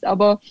Zahlen nicht,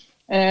 aber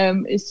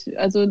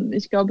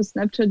ich glaube,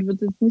 Snapchat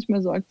wird jetzt nicht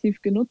mehr so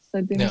aktiv genutzt,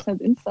 seitdem Ja. es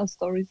halt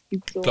Insta-Stories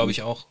gibt. So. Glaube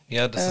ich auch.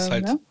 Ja, das ist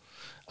halt ja.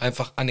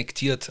 einfach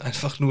annektiert,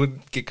 einfach nur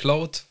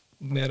geklaut,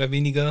 mehr oder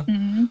weniger.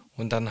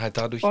 Und dann halt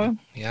dadurch, Voll.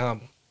 ja.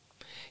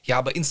 Ja,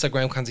 aber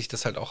Instagram kann sich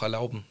das halt auch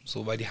erlauben,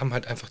 so, weil die haben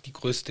halt einfach die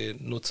größte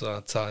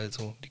Nutzerzahl,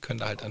 so, die können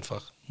da halt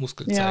einfach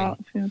Muskel Ja, zeigen.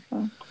 auf jeden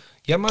Fall.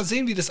 Ja, mal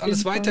sehen, wie das alles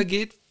jeden Fall.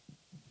 weitergeht.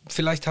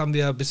 Vielleicht haben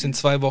wir bis in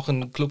 2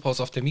 Wochen Clubhouse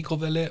auf der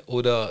Mikrowelle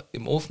oder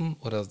im Ofen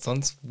oder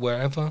sonst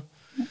wherever.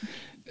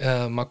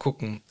 Mal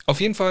gucken. Auf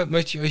jeden Fall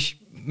möchte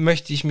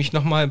ich mich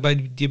nochmal bei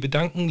dir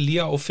bedanken.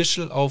 LIA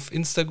Official auf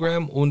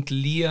Instagram und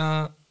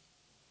LIA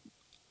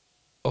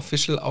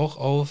Official auch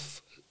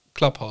auf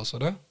Clubhouse,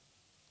 oder?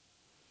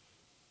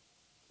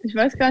 Ich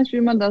weiß gar nicht,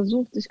 wie man da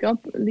sucht. Ich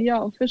glaube,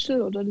 LIA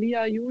Official oder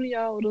LIA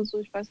Julia oder so.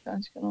 Ich weiß gar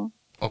nicht genau.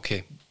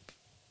 Okay.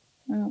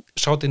 Ja.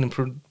 Schaut in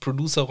den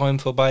Producer-Räumen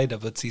vorbei,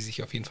 da wird sie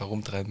sich auf jeden Fall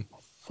rumtreiben.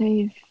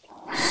 Safe.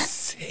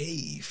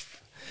 Safe.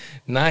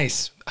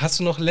 Nice. Hast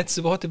du noch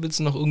letzte Worte? Willst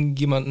du noch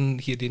irgendjemanden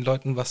hier den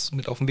Leuten was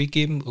mit auf den Weg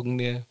geben?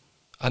 Irgendeine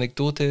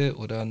Anekdote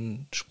oder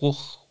einen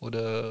Spruch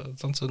oder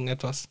sonst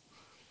irgendetwas?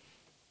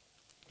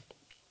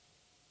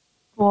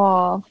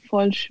 Boah,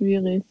 voll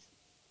schwierig.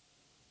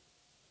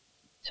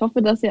 Ich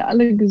hoffe, dass ihr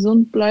alle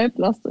gesund bleibt.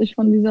 Lasst euch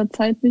von dieser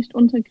Zeit nicht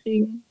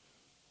unterkriegen.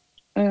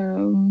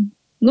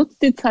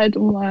 Nutzt die Zeit,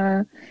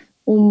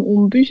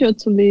 um Bücher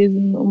zu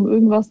lesen, um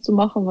irgendwas zu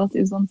machen, was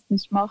ihr sonst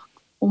nicht macht,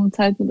 um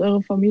Zeit mit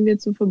eurer Familie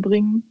zu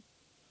verbringen.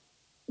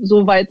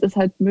 Soweit es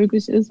halt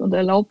möglich ist und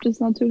erlaubt ist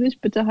natürlich.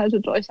 Bitte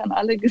haltet euch an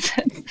alle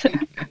Gesetze.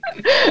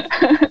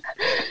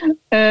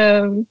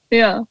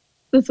 Ja,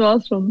 das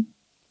war's schon.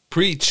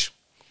 Preach.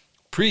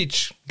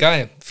 Preach.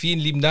 Geil. Vielen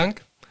lieben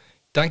Dank.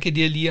 Danke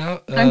dir,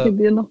 Lia. Danke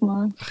dir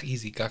nochmal. Ach,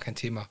 easy, gar kein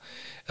Thema.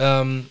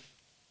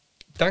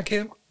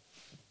 Danke.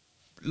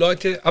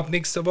 Leute, ab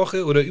nächster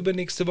Woche oder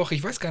übernächste Woche,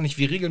 ich weiß gar nicht,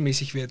 wie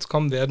regelmäßig wir jetzt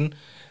kommen werden.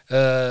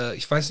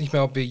 Ich weiß nicht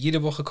mehr, ob wir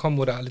jede Woche kommen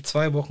oder alle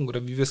 2 Wochen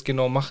oder wie wir es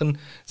genau machen.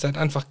 Seid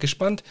einfach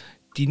gespannt.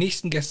 Die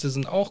nächsten Gäste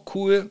sind auch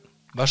cool.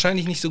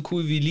 Wahrscheinlich nicht so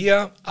cool wie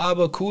Lia,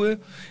 aber cool.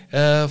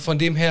 Von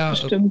dem her.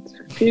 Stimmt,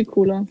 viel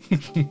cooler.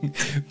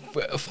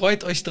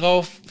 Freut euch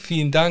drauf.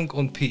 Vielen Dank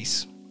und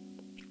Peace.